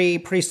gap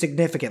pretty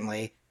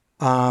significantly.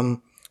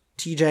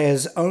 TJ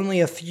is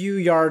only a few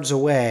yards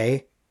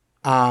away.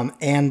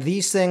 And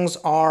these things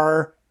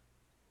are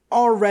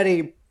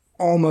already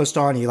almost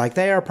on you. Like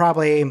they are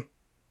probably,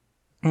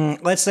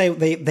 let's say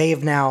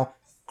they've now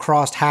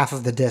crossed half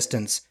of the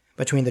distance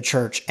between the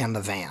church and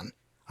the van.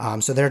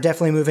 So they're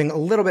definitely moving a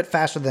little bit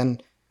faster than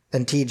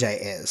TJ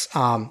is.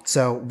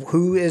 So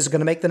who is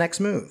going to make the next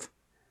move?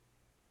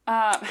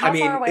 How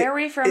far away are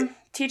we from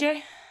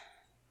TJ?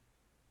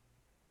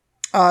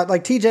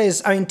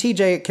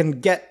 TJ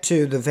can get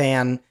to the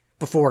van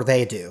before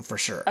they do, for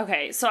sure.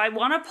 Okay, so I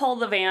want to pull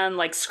the van,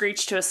 like,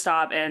 screech to a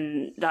stop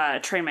and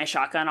train my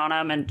shotgun on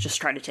him and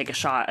just try to take a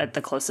shot at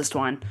the closest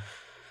one.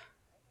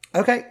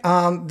 Okay,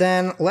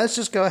 then let's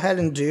just go ahead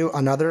and do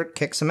another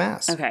kick some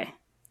ass. Okay.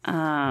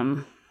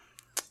 Hang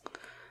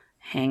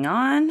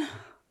on.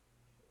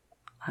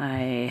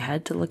 I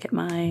had to look at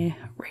my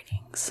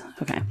ratings.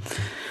 Okay.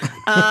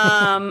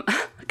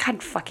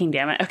 God fucking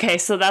damn it. Okay,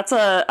 so that's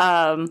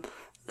a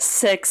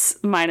 6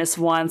 minus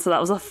 1, so that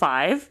was a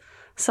 5.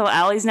 So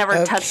Allie's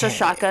never touched a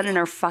shotgun in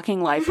her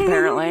fucking life,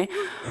 apparently.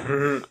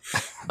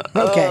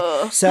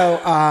 Okay,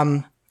 so,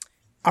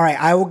 all right,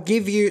 I will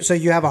give you, so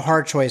you have a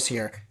hard choice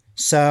here.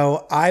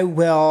 So I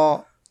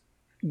will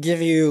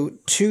give you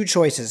 2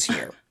 choices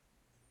here.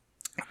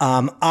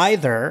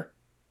 Either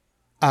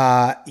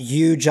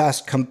you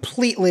just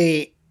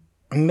completely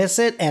miss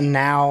it and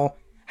now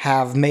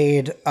have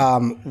made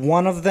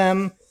one of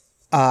them,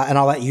 and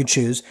I'll let you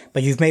choose,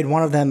 but you've made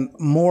one of them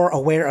more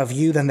aware of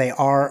you than they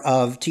are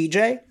of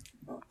TJ.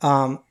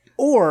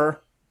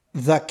 Or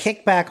the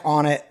kickback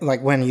on it,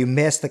 like when you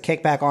miss, the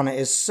kickback on it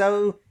is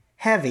so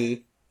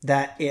heavy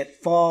that it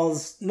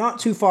falls not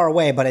too far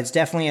away, but it's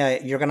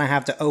definitely you're going to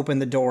have to open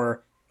the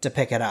door to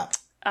pick it up.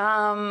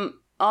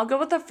 I'll go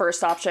with the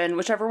first option,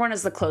 whichever one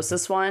is the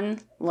closest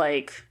one.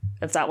 Like,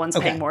 if that one's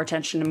paying more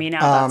attention to me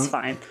now, that's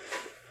fine.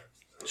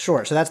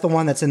 Sure. So that's the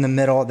one that's in the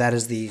middle. That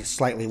is the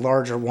slightly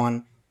larger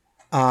one.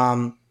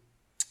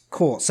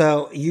 Cool.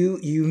 So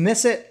you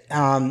miss it.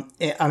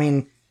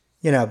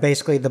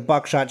 Basically the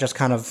buckshot just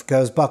kind of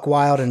goes buck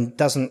wild and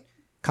doesn't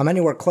come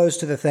anywhere close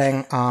to the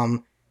thing.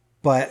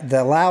 But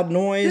the loud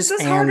noise this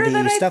is and harder the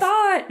than stuff.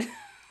 I thought.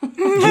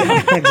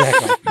 Yeah,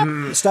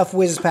 exactly. Stuff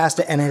whizzes past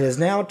it, and it has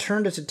now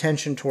turned its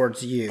attention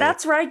towards you.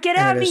 That's right. Get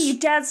at me, you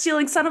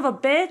dad-stealing son of a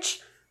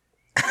bitch.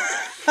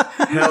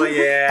 Hell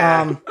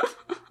yeah.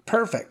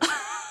 Perfect.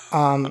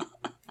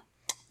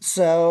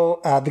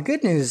 So the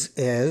good news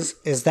is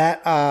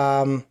that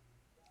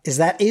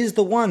is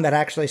the one that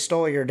actually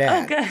stole your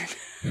dad. Oh, good.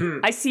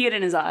 I see it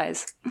in his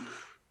eyes.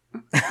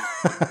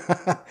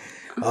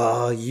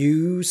 Oh,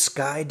 you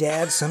Sky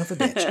Dad son of a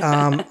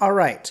bitch. All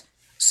right.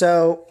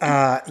 So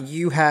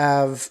you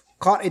have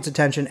caught its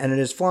attention, and it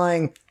is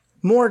flying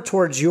more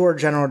towards your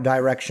general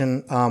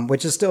direction,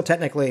 which is still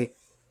technically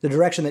the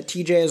direction that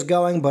TJ is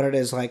going, but it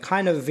is like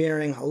kind of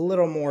veering a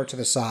little more to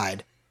the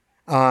side.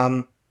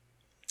 And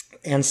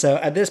so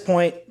at this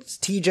point,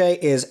 TJ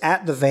is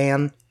at the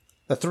van.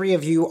 The 3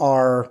 of you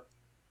are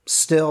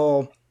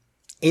still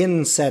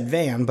in said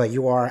van, but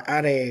you are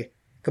at a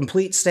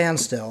complete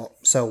standstill.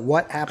 So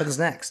what happens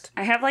next?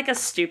 I have like a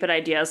stupid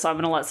idea, so I'm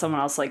going to let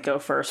someone else like go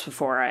first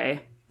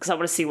because I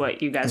want to see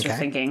what you guys are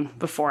thinking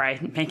before I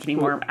make any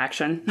more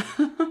action.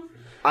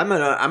 I'm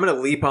gonna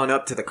leap on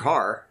up to the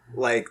car,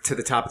 like to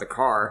the top of the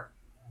car,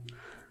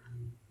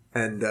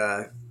 and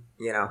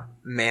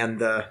man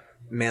the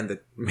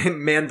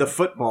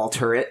football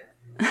turret.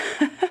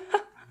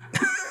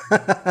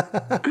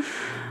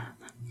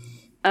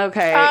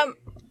 Okay.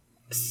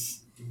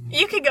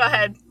 You can go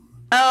ahead.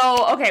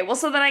 Oh, okay. Well,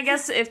 so then I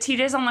guess if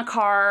TJ's on the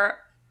car,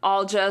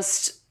 I don't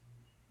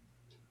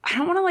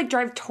want to like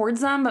drive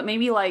towards them, but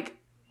maybe like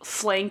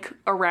flank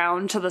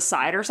around to the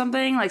side or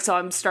something. Like, so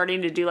I'm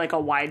starting to do like a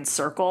wide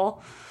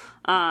circle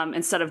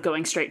instead of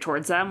going straight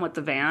towards them with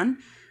the van.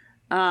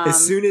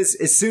 As soon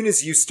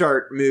as you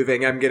start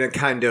moving, I'm gonna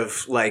kind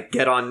of like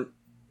get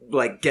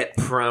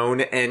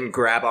prone and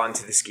grab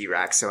onto the ski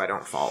rack so I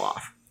don't fall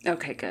off.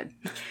 Okay, good.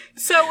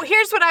 So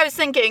here's what I was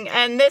thinking,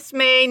 and this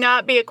may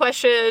not be a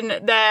question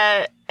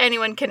that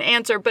anyone can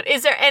answer, but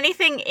is there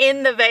anything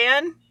in the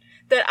van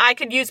that I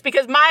could use?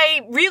 Because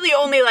my really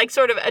only like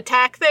sort of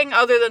attack thing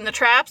other than the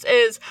traps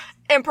is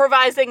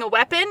improvising a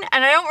weapon,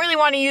 and I don't really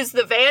want to use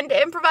the van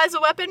to improvise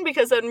a weapon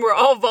because then we're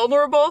all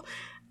vulnerable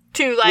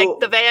to like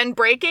the van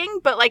breaking.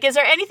 But like, is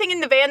there anything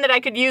in the van that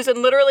I could use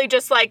and literally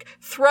just like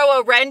throw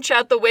a wrench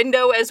out the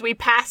window as we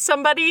pass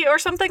somebody or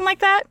something like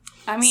that?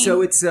 I mean,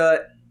 so it's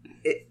a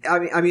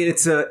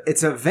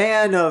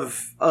van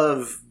of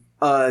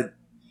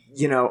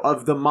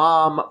the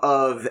mom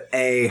of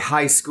a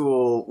high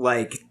school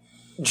like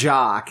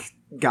jock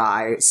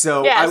guy.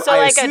 So yeah, I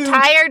like a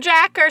tire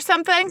jack or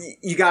something.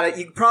 You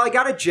probably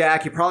got a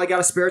jack. You probably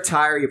got a spare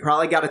tire. You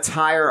probably got a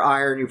tire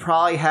iron. You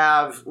probably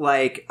have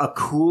like a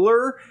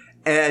cooler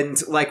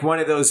and like one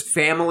of those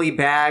family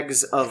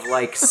bags of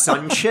like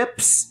sun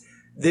chips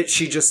that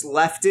she just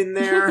left in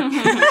there.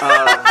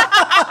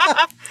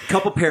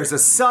 Couple pairs of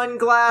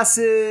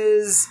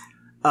sunglasses.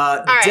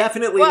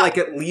 Definitely like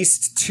at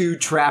least 2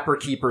 trapper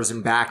keepers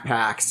and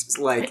backpacks.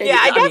 Like, yeah,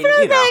 I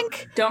definitely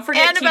think. Don't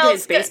forget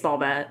TJ's baseball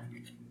bat.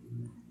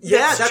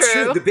 Yeah, that's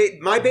true.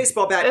 My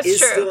baseball bat is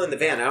true. Still in the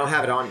van. I don't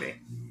have it on me.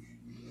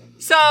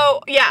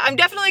 So yeah, I'm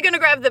definitely gonna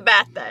grab the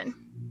bat then.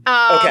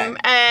 Okay.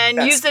 and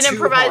That's use an 2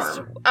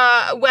 improvised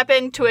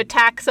weapon to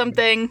attack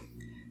something.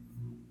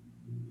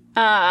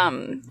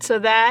 So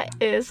that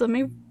is, let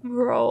me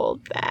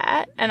roll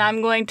that, and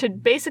I'm going to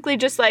basically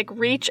just like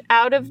reach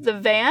out of the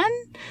van.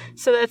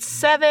 So that's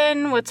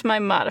 7. What's my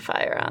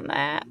modifier on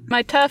that?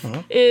 My tough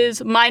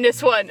is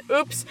 -1.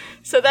 Oops.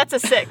 So that's a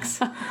 6.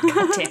 God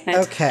damn it.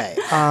 Okay.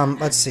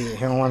 Let's see.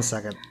 Hang on one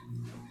second.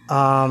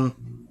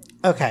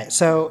 Okay.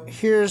 So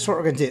here's what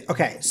we're gonna do.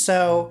 Okay.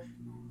 So,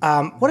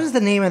 what is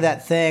the name of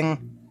that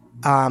thing?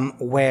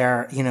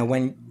 Where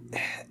when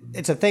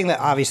it's a thing that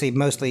obviously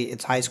mostly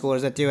it's high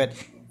schoolers that do it.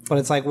 But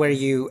it's like where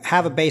you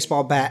have a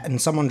baseball bat and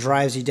someone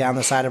drives you down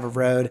the side of a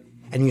road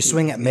and you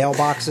swing at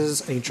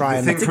mailboxes and you try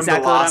and... That's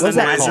exactly what I'm What's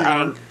that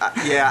imagining.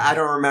 Yeah, I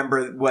don't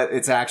remember what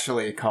it's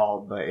actually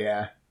called, but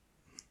yeah.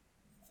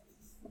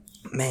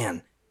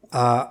 Man,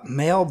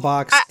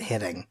 mailbox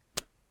hitting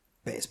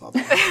baseball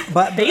bat.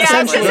 But Yeah,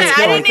 I was essentially, gonna say, it's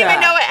I going- didn't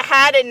even know it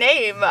had a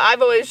name.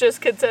 I've always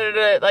just considered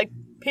it like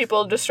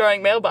people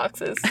destroying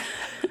mailboxes.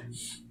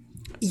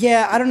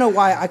 Yeah, I don't know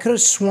why. I could have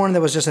sworn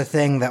there was just a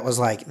thing that was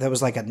like a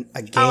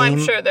game. Oh,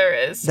 I'm sure there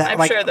is. That, I'm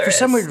like, sure there for is.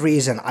 some weird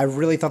reason, I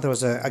really thought there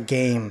was a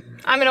game.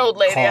 I'm an old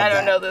lady. called I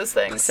don't that. know those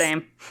things.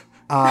 Same.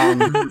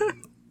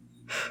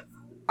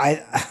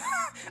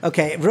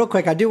 Okay, real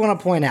quick, I do want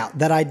to point out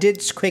that I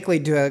did quickly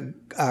do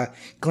a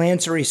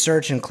glance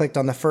research and clicked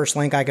on the first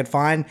link I could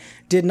find.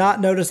 Did not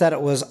notice that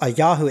it was a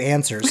Yahoo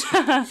Answers.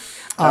 God.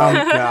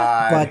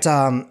 But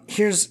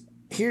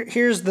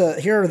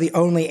here are the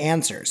only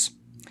answers.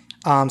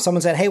 Someone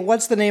said, "Hey,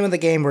 what's the name of the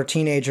game where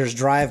teenagers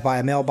drive by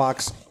a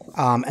mailbox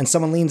and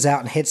someone leans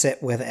out and hits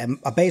it with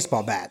a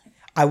baseball bat?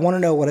 I want to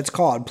know what it's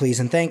called, please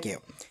and thank you."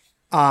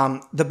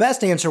 The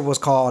best answer was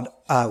called,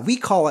 we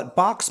call it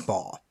box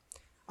ball,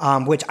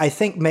 which I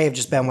think may have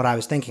just been what I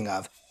was thinking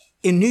of.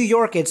 In New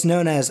York, it's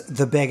known as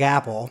the Big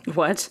Apple,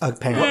 What?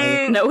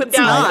 apparently. No, it's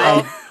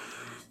Doubtful. not.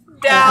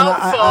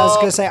 Doubtful. I was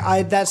going to say,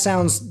 that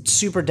sounds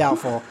super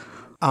doubtful.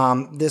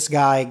 This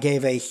guy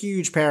gave a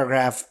huge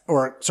paragraph,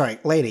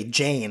 lady,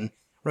 Jane,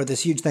 wrote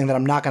this huge thing that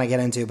I'm not going to get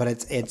into, but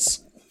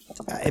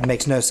it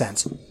makes no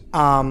sense.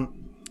 And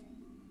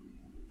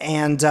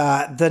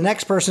the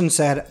next person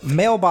said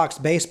mailbox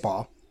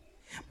baseball.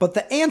 But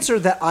the answer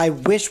that I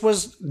wish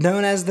was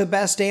known as the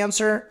best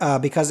answer,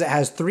 because it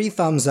has 3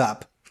 thumbs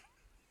up,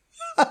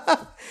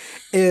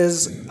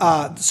 is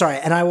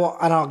and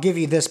I'll give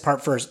you this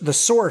part first. The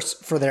source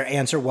for their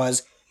answer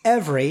was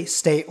every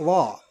state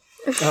law.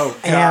 Oh,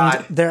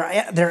 God. And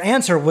their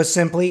answer was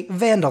simply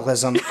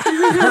vandalism.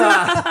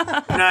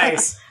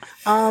 Nice.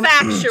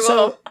 Factual.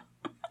 So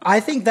I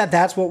think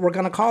that's what we're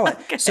going to call it.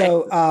 Okay.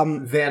 So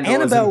Vandalism.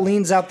 Annabelle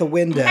leans out the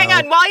window. Hang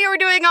on, while you were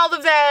doing all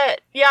of that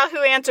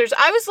Yahoo Answers,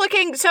 I was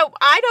looking, so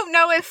I don't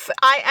know if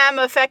I am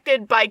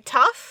affected by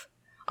tough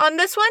on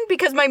this one,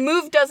 because my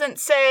move doesn't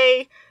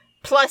say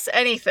plus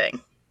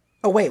anything.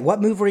 Oh, wait,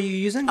 what move were you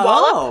using?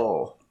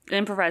 Oh.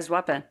 Improvised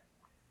weapon.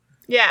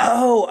 Yeah.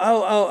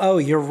 Oh,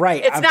 you're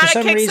right. It's not for a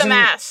some kick reason, some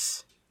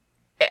ass.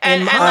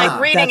 And like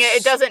reading that's-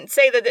 it doesn't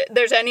say that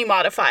there's any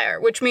modifier,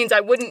 which means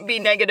I wouldn't be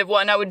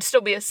 -1. I would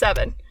still be a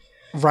 7.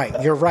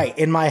 Right, you're right.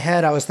 In my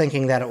head, I was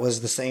thinking that it was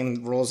the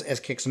same rules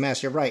as kick some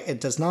ass. You're right. It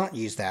does not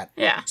use that.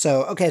 Yeah.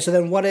 So, okay, so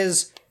then what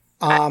is...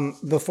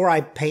 before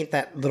I paint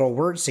that little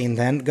word scene,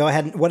 then go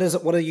ahead. What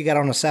do you got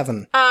on a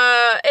 7?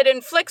 It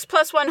inflicts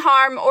 +1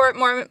 harm, or it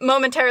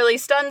momentarily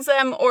stuns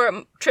them, or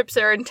it trips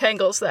or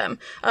entangles them.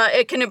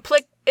 It can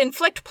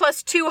inflict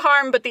 +2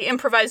 harm, but the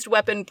improvised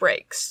weapon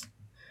breaks.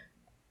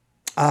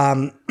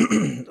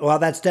 Well,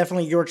 that's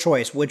definitely your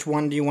choice. Which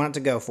one do you want it to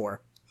go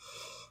for?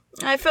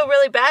 I feel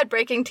really bad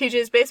breaking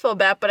TJ's baseball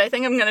bat, but I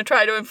think I'm going to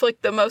try to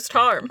inflict the most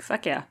harm.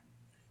 Fuck yeah.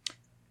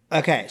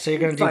 Okay, so you're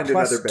going to do Find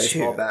plus another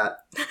baseball 2. bat.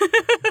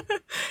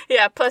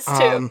 Yeah,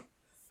 +2.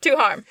 2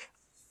 harm.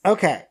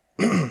 Okay.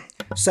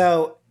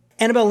 So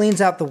Annabelle leans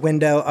out the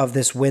window of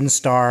this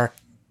Windstar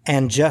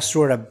and just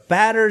sort of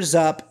batters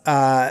up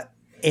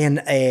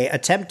in a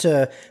attempt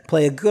to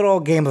play a good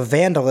old game of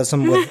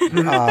vandalism with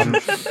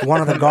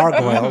one of the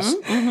gargoyles.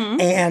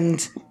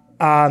 And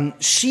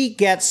she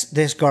gets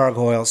this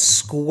gargoyle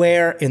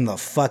square in the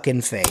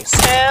fucking face.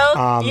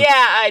 Hell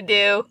yeah, I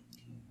do.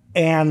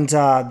 And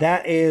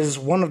that is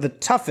one of the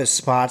toughest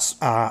spots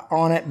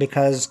on it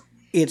because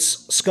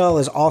its skull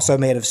is also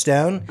made of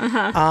stone.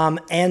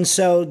 And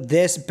so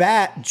this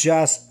bat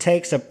just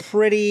takes a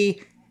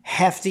pretty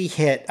hefty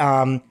hit.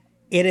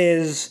 It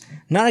is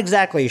not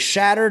exactly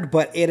shattered,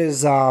 but it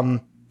is,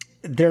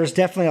 there's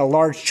definitely a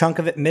large chunk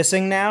of it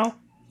missing now.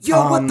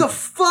 Yo, what the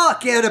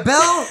fuck,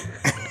 Annabelle?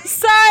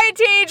 Sorry,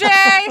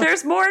 TJ.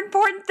 There's more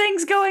important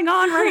things going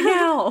on right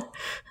now.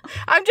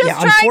 I'm just Yeah,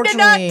 trying to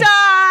not unfortunately-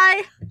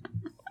 die.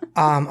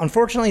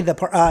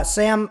 Unfortunately,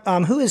 Sam,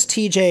 who is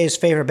TJ's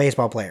favorite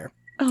baseball player?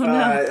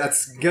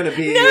 That's gonna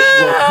be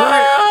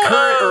well,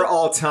 current or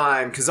all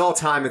time? Because all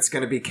time it's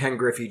gonna be Ken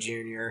Griffey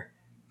Jr.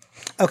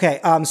 Okay,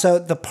 so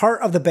the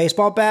part of the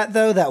baseball bat,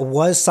 though, that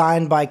was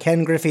signed by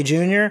Ken Griffey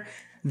Jr.,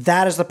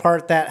 that is the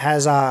part that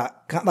has,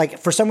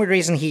 for some weird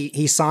reason,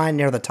 he signed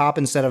near the top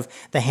instead of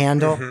the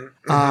handle.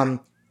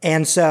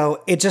 And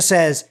so it just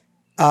says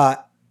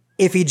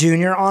Iffy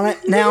Jr. on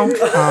it now.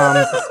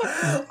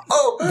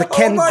 Oh my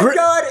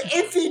God,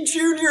 Iffy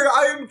Jr.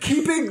 I am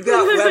keeping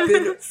that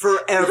weapon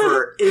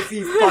forever.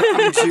 Iffy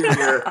fucking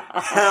Jr.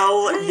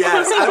 Hell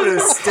yes. I'm going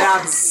to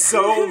stab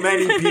so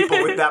many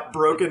people with that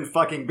broken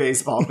fucking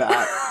baseball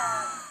bat.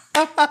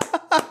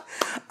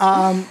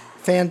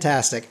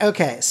 Fantastic.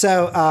 Okay,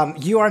 so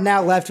you are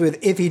now left with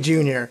Iffy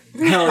Jr.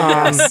 Hell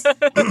yes.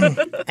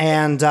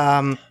 And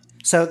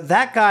so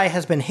that guy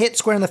has been hit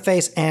square in the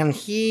face, and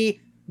he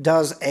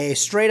does a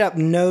straight up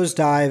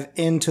nosedive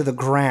into the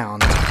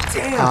ground.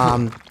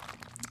 Damn.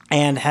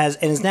 And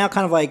is now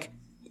kind of like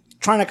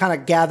trying to kind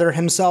of gather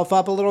himself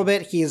up a little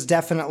bit. He is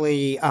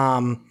definitely,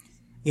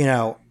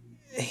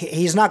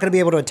 he's not going to be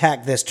able to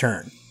attack this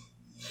turn.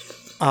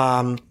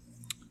 Because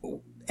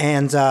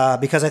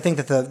I think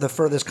that the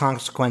furthest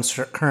consequence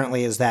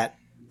currently is that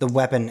the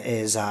weapon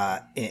is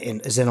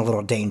in a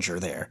little danger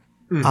there.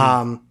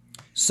 Mm-hmm.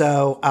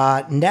 So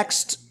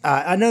next,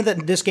 I know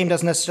that this game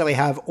doesn't necessarily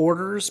have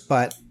orders,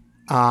 but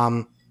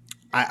I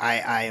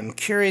am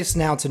curious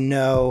now to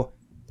know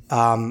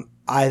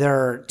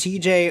either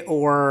TJ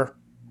or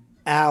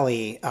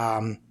Allie.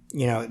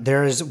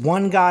 There is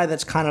one guy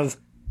that's kind of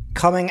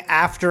coming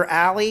after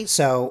Allie.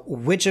 So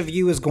which of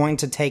you is going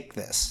to take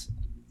this?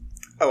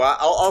 Oh,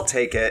 I'll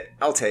take it.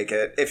 I'll take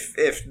it. If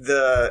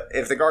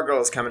the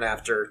gargoyle is coming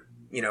after,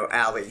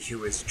 Allie,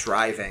 who is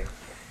driving.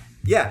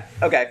 Yeah.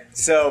 Okay.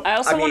 So I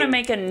also want to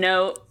make a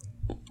note.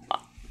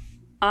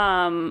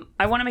 I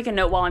want to make a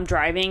note while I'm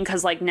driving,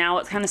 because now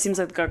it kind of seems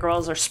like the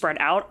gargoyles are spread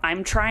out.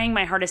 I'm trying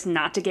my hardest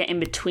not to get in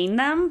between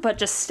them, but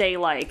just stay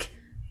like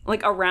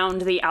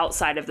around the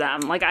outside of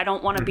them. I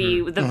don't want to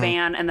be the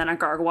van and then a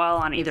gargoyle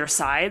on either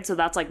side. So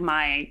that's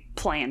my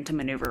plan to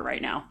maneuver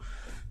right now.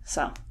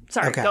 So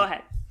sorry. Go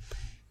ahead.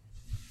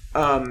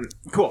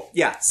 Cool.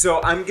 Yeah. So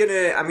I'm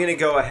gonna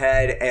go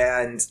ahead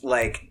and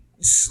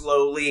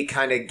slowly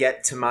kind of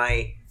get to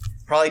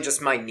probably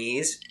just my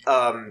knees,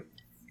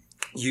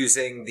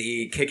 using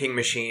the kicking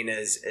machine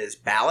as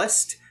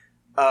ballast,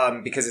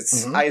 because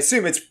it's, I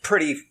assume it's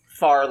pretty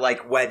far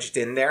wedged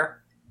in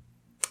there.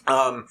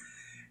 I'm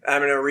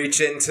gonna reach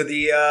into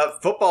the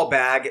football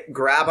bag,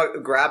 grab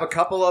a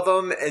couple of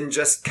them, and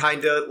just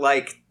kind of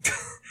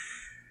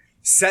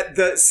set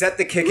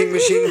the kicking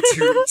machine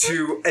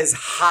to as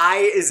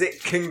high as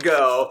it can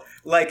go.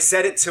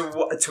 Set it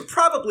to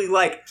probably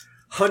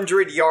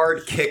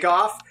 100-yard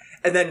kickoff,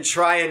 and then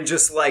try and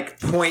just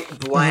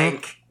point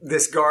blank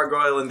this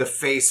gargoyle in the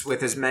face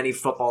with as many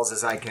footballs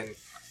as I can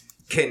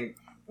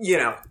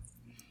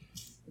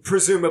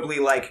presumably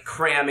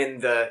cram in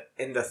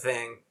the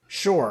thing.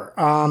 Sure.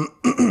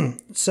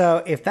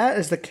 So if that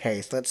is the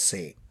case, let's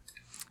see.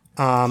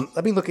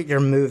 Let me look at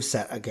your move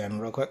set again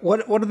real quick.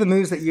 What are the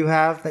moves that you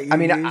have that you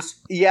use?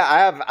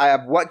 I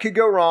have what could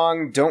go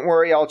wrong, don't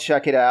worry, I'll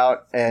check it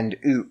out, and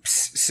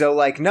oops. So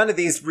none of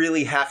these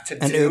really have to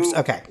do oops,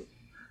 okay.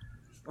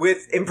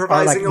 with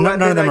improvising a weapon,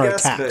 none of them I are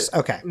guess, attacks. but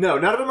okay. No,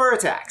 none of them are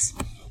attacks.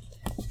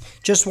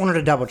 Just wanted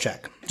to double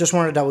check.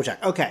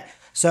 Okay.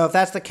 So if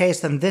that's the case,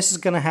 then this is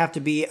going to have to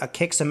be a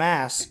kick some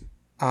ass.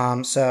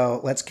 So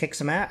let's kick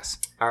some ass.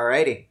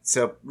 Alrighty.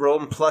 So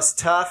rolling plus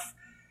tough.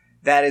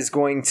 That is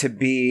going to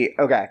be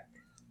okay.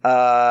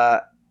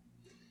 That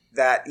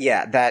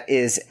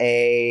is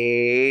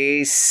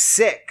a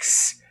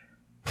 6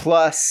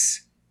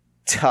 plus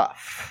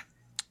tough.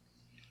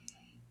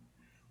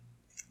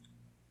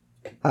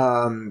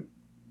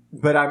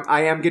 But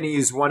I am going to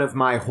use one of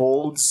my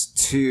holds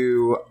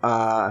to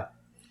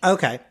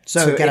okay.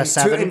 So get a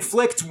 7 to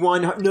inflict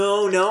one.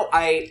 No.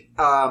 I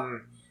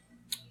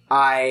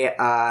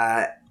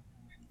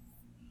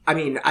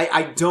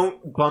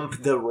don't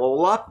bump the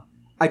roll up.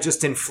 I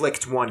just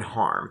inflict one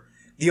harm.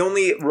 The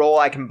only roll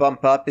I can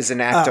bump up is an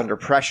act under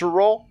pressure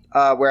roll,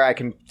 where I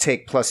can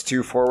take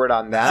 +2 forward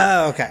on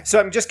that. Oh, okay. So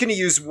I'm just going to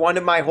use one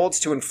of my holds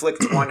to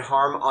inflict one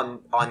harm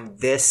on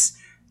this,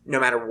 no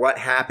matter what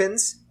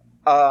happens.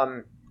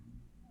 And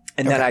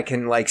then I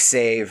can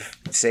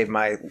save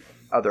my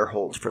other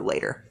holds for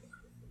later.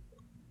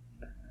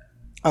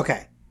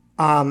 Okay.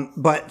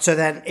 But so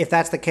then if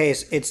that's the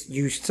case,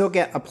 you still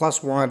get a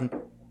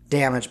 +1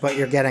 damage, but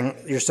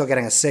you're still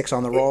getting a 6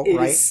 on the roll,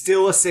 right? It is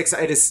still a 6.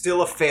 It is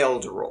still a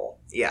failed roll.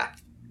 Yeah.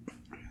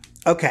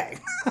 Okay.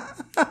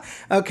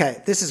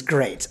 Okay, this is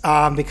great.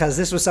 Because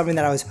this was something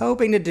that I was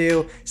hoping to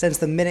do since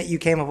the minute you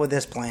came up with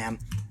this plan.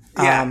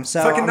 Yeah.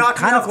 So fucking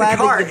knock me off the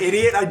cart,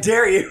 idiot! I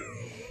dare you.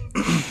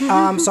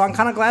 So I'm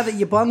kind of glad that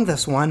you bunged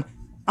this one.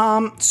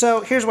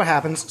 So here's what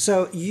happens.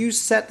 So you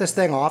set this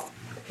thing off.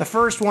 The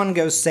first one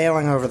goes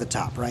sailing over the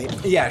top, right?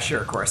 Yeah,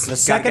 sure, of course. The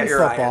second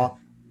football.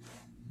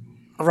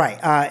 Right,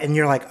 and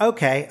you're like,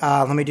 okay,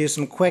 let me do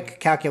some quick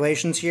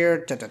calculations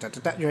here.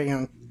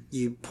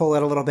 You pull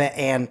it a little bit,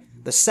 and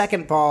the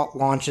second ball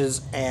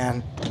launches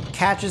and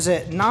catches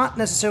it, not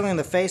necessarily in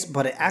the face,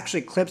 but it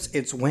actually clips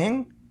its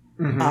wing,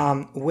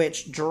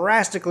 which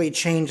drastically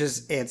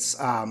changes its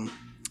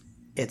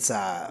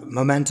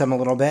momentum a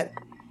little bit,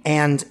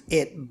 and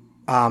it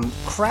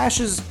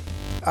crashes,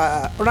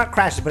 or not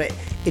crashes, but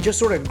it just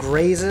sort of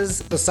grazes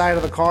the side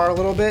of the car a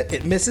little bit.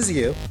 It misses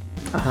you.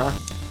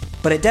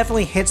 But it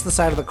definitely hits the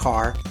side of the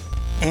car.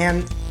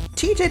 And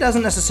TJ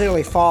doesn't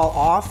necessarily fall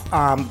off,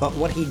 but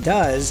what he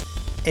does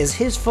is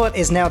his foot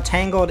is now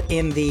tangled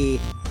in the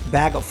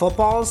bag of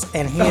footballs,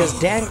 and he is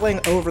dangling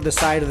over the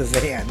side of the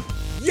van.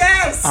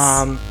 Yes!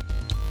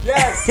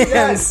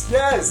 Yes!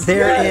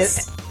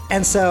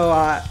 And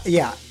so,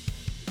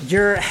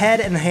 your head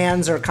and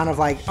hands are kind of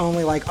like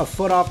only like a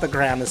foot off the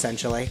ground,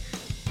 essentially.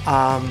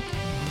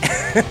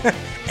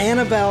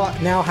 Annabelle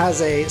now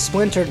has a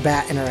splintered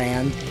bat in her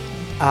hand.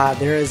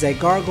 There is a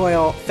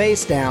gargoyle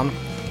face down.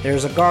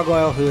 There's a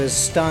gargoyle who is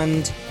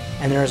stunned,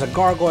 and there's a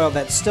gargoyle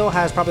that still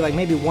has probably like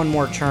maybe one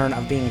more turn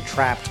of being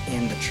trapped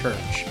in the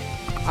church.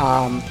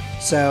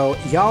 So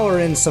y'all are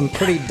in some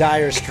pretty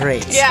dire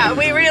straits. Yeah,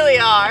 we really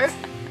are.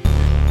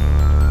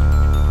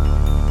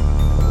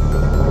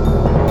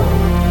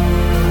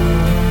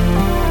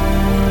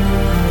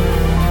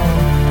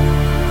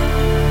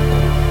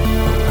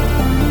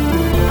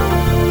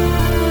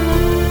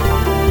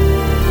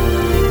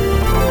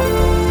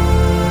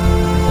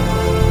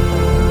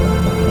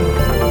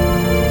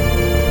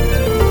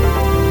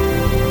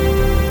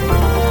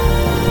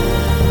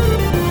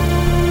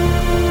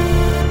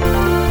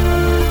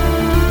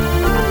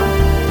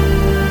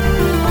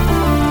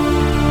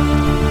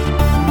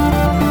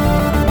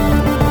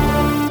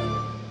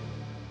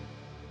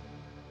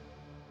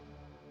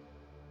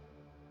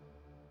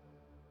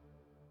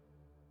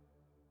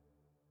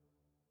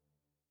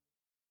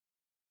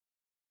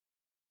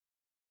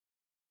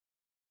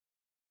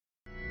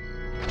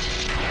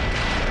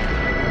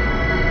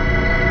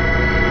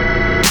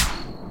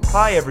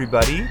 Hi,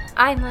 everybody.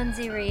 I'm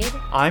Lindsay Reed.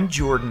 I'm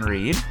Jordan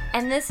Reed.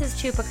 And this is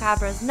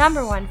Chupacabra's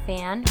 #1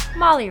 fan,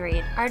 Molly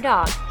Reed, our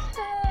dog.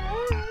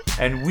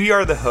 And we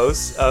are the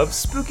hosts of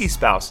Spooky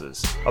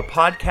Spouses, a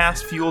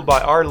podcast fueled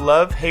by our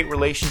love-hate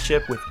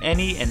relationship with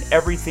any and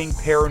everything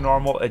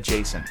paranormal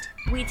adjacent.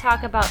 We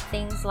talk about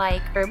things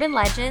like urban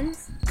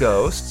legends,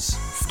 Ghosts,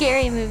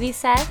 scary movie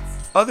sets,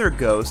 other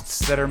ghosts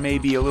that are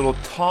maybe a little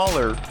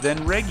taller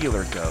than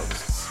regular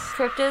ghosts,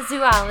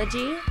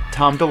 cryptozoology,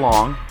 Tom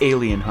DeLonge,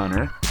 alien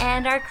hunter,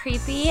 and our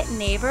creepy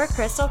neighbor,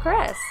 Crystal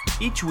Chris.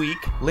 Each week,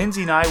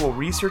 Lindsay and I will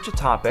research a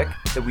topic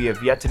that we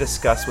have yet to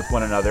discuss with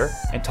one another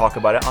and talk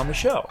about it on the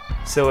show.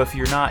 So if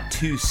you're not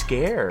too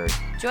scared,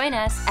 join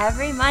us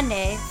every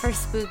Monday for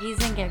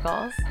Spookies and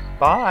Giggles.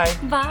 bye.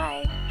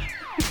 Bye.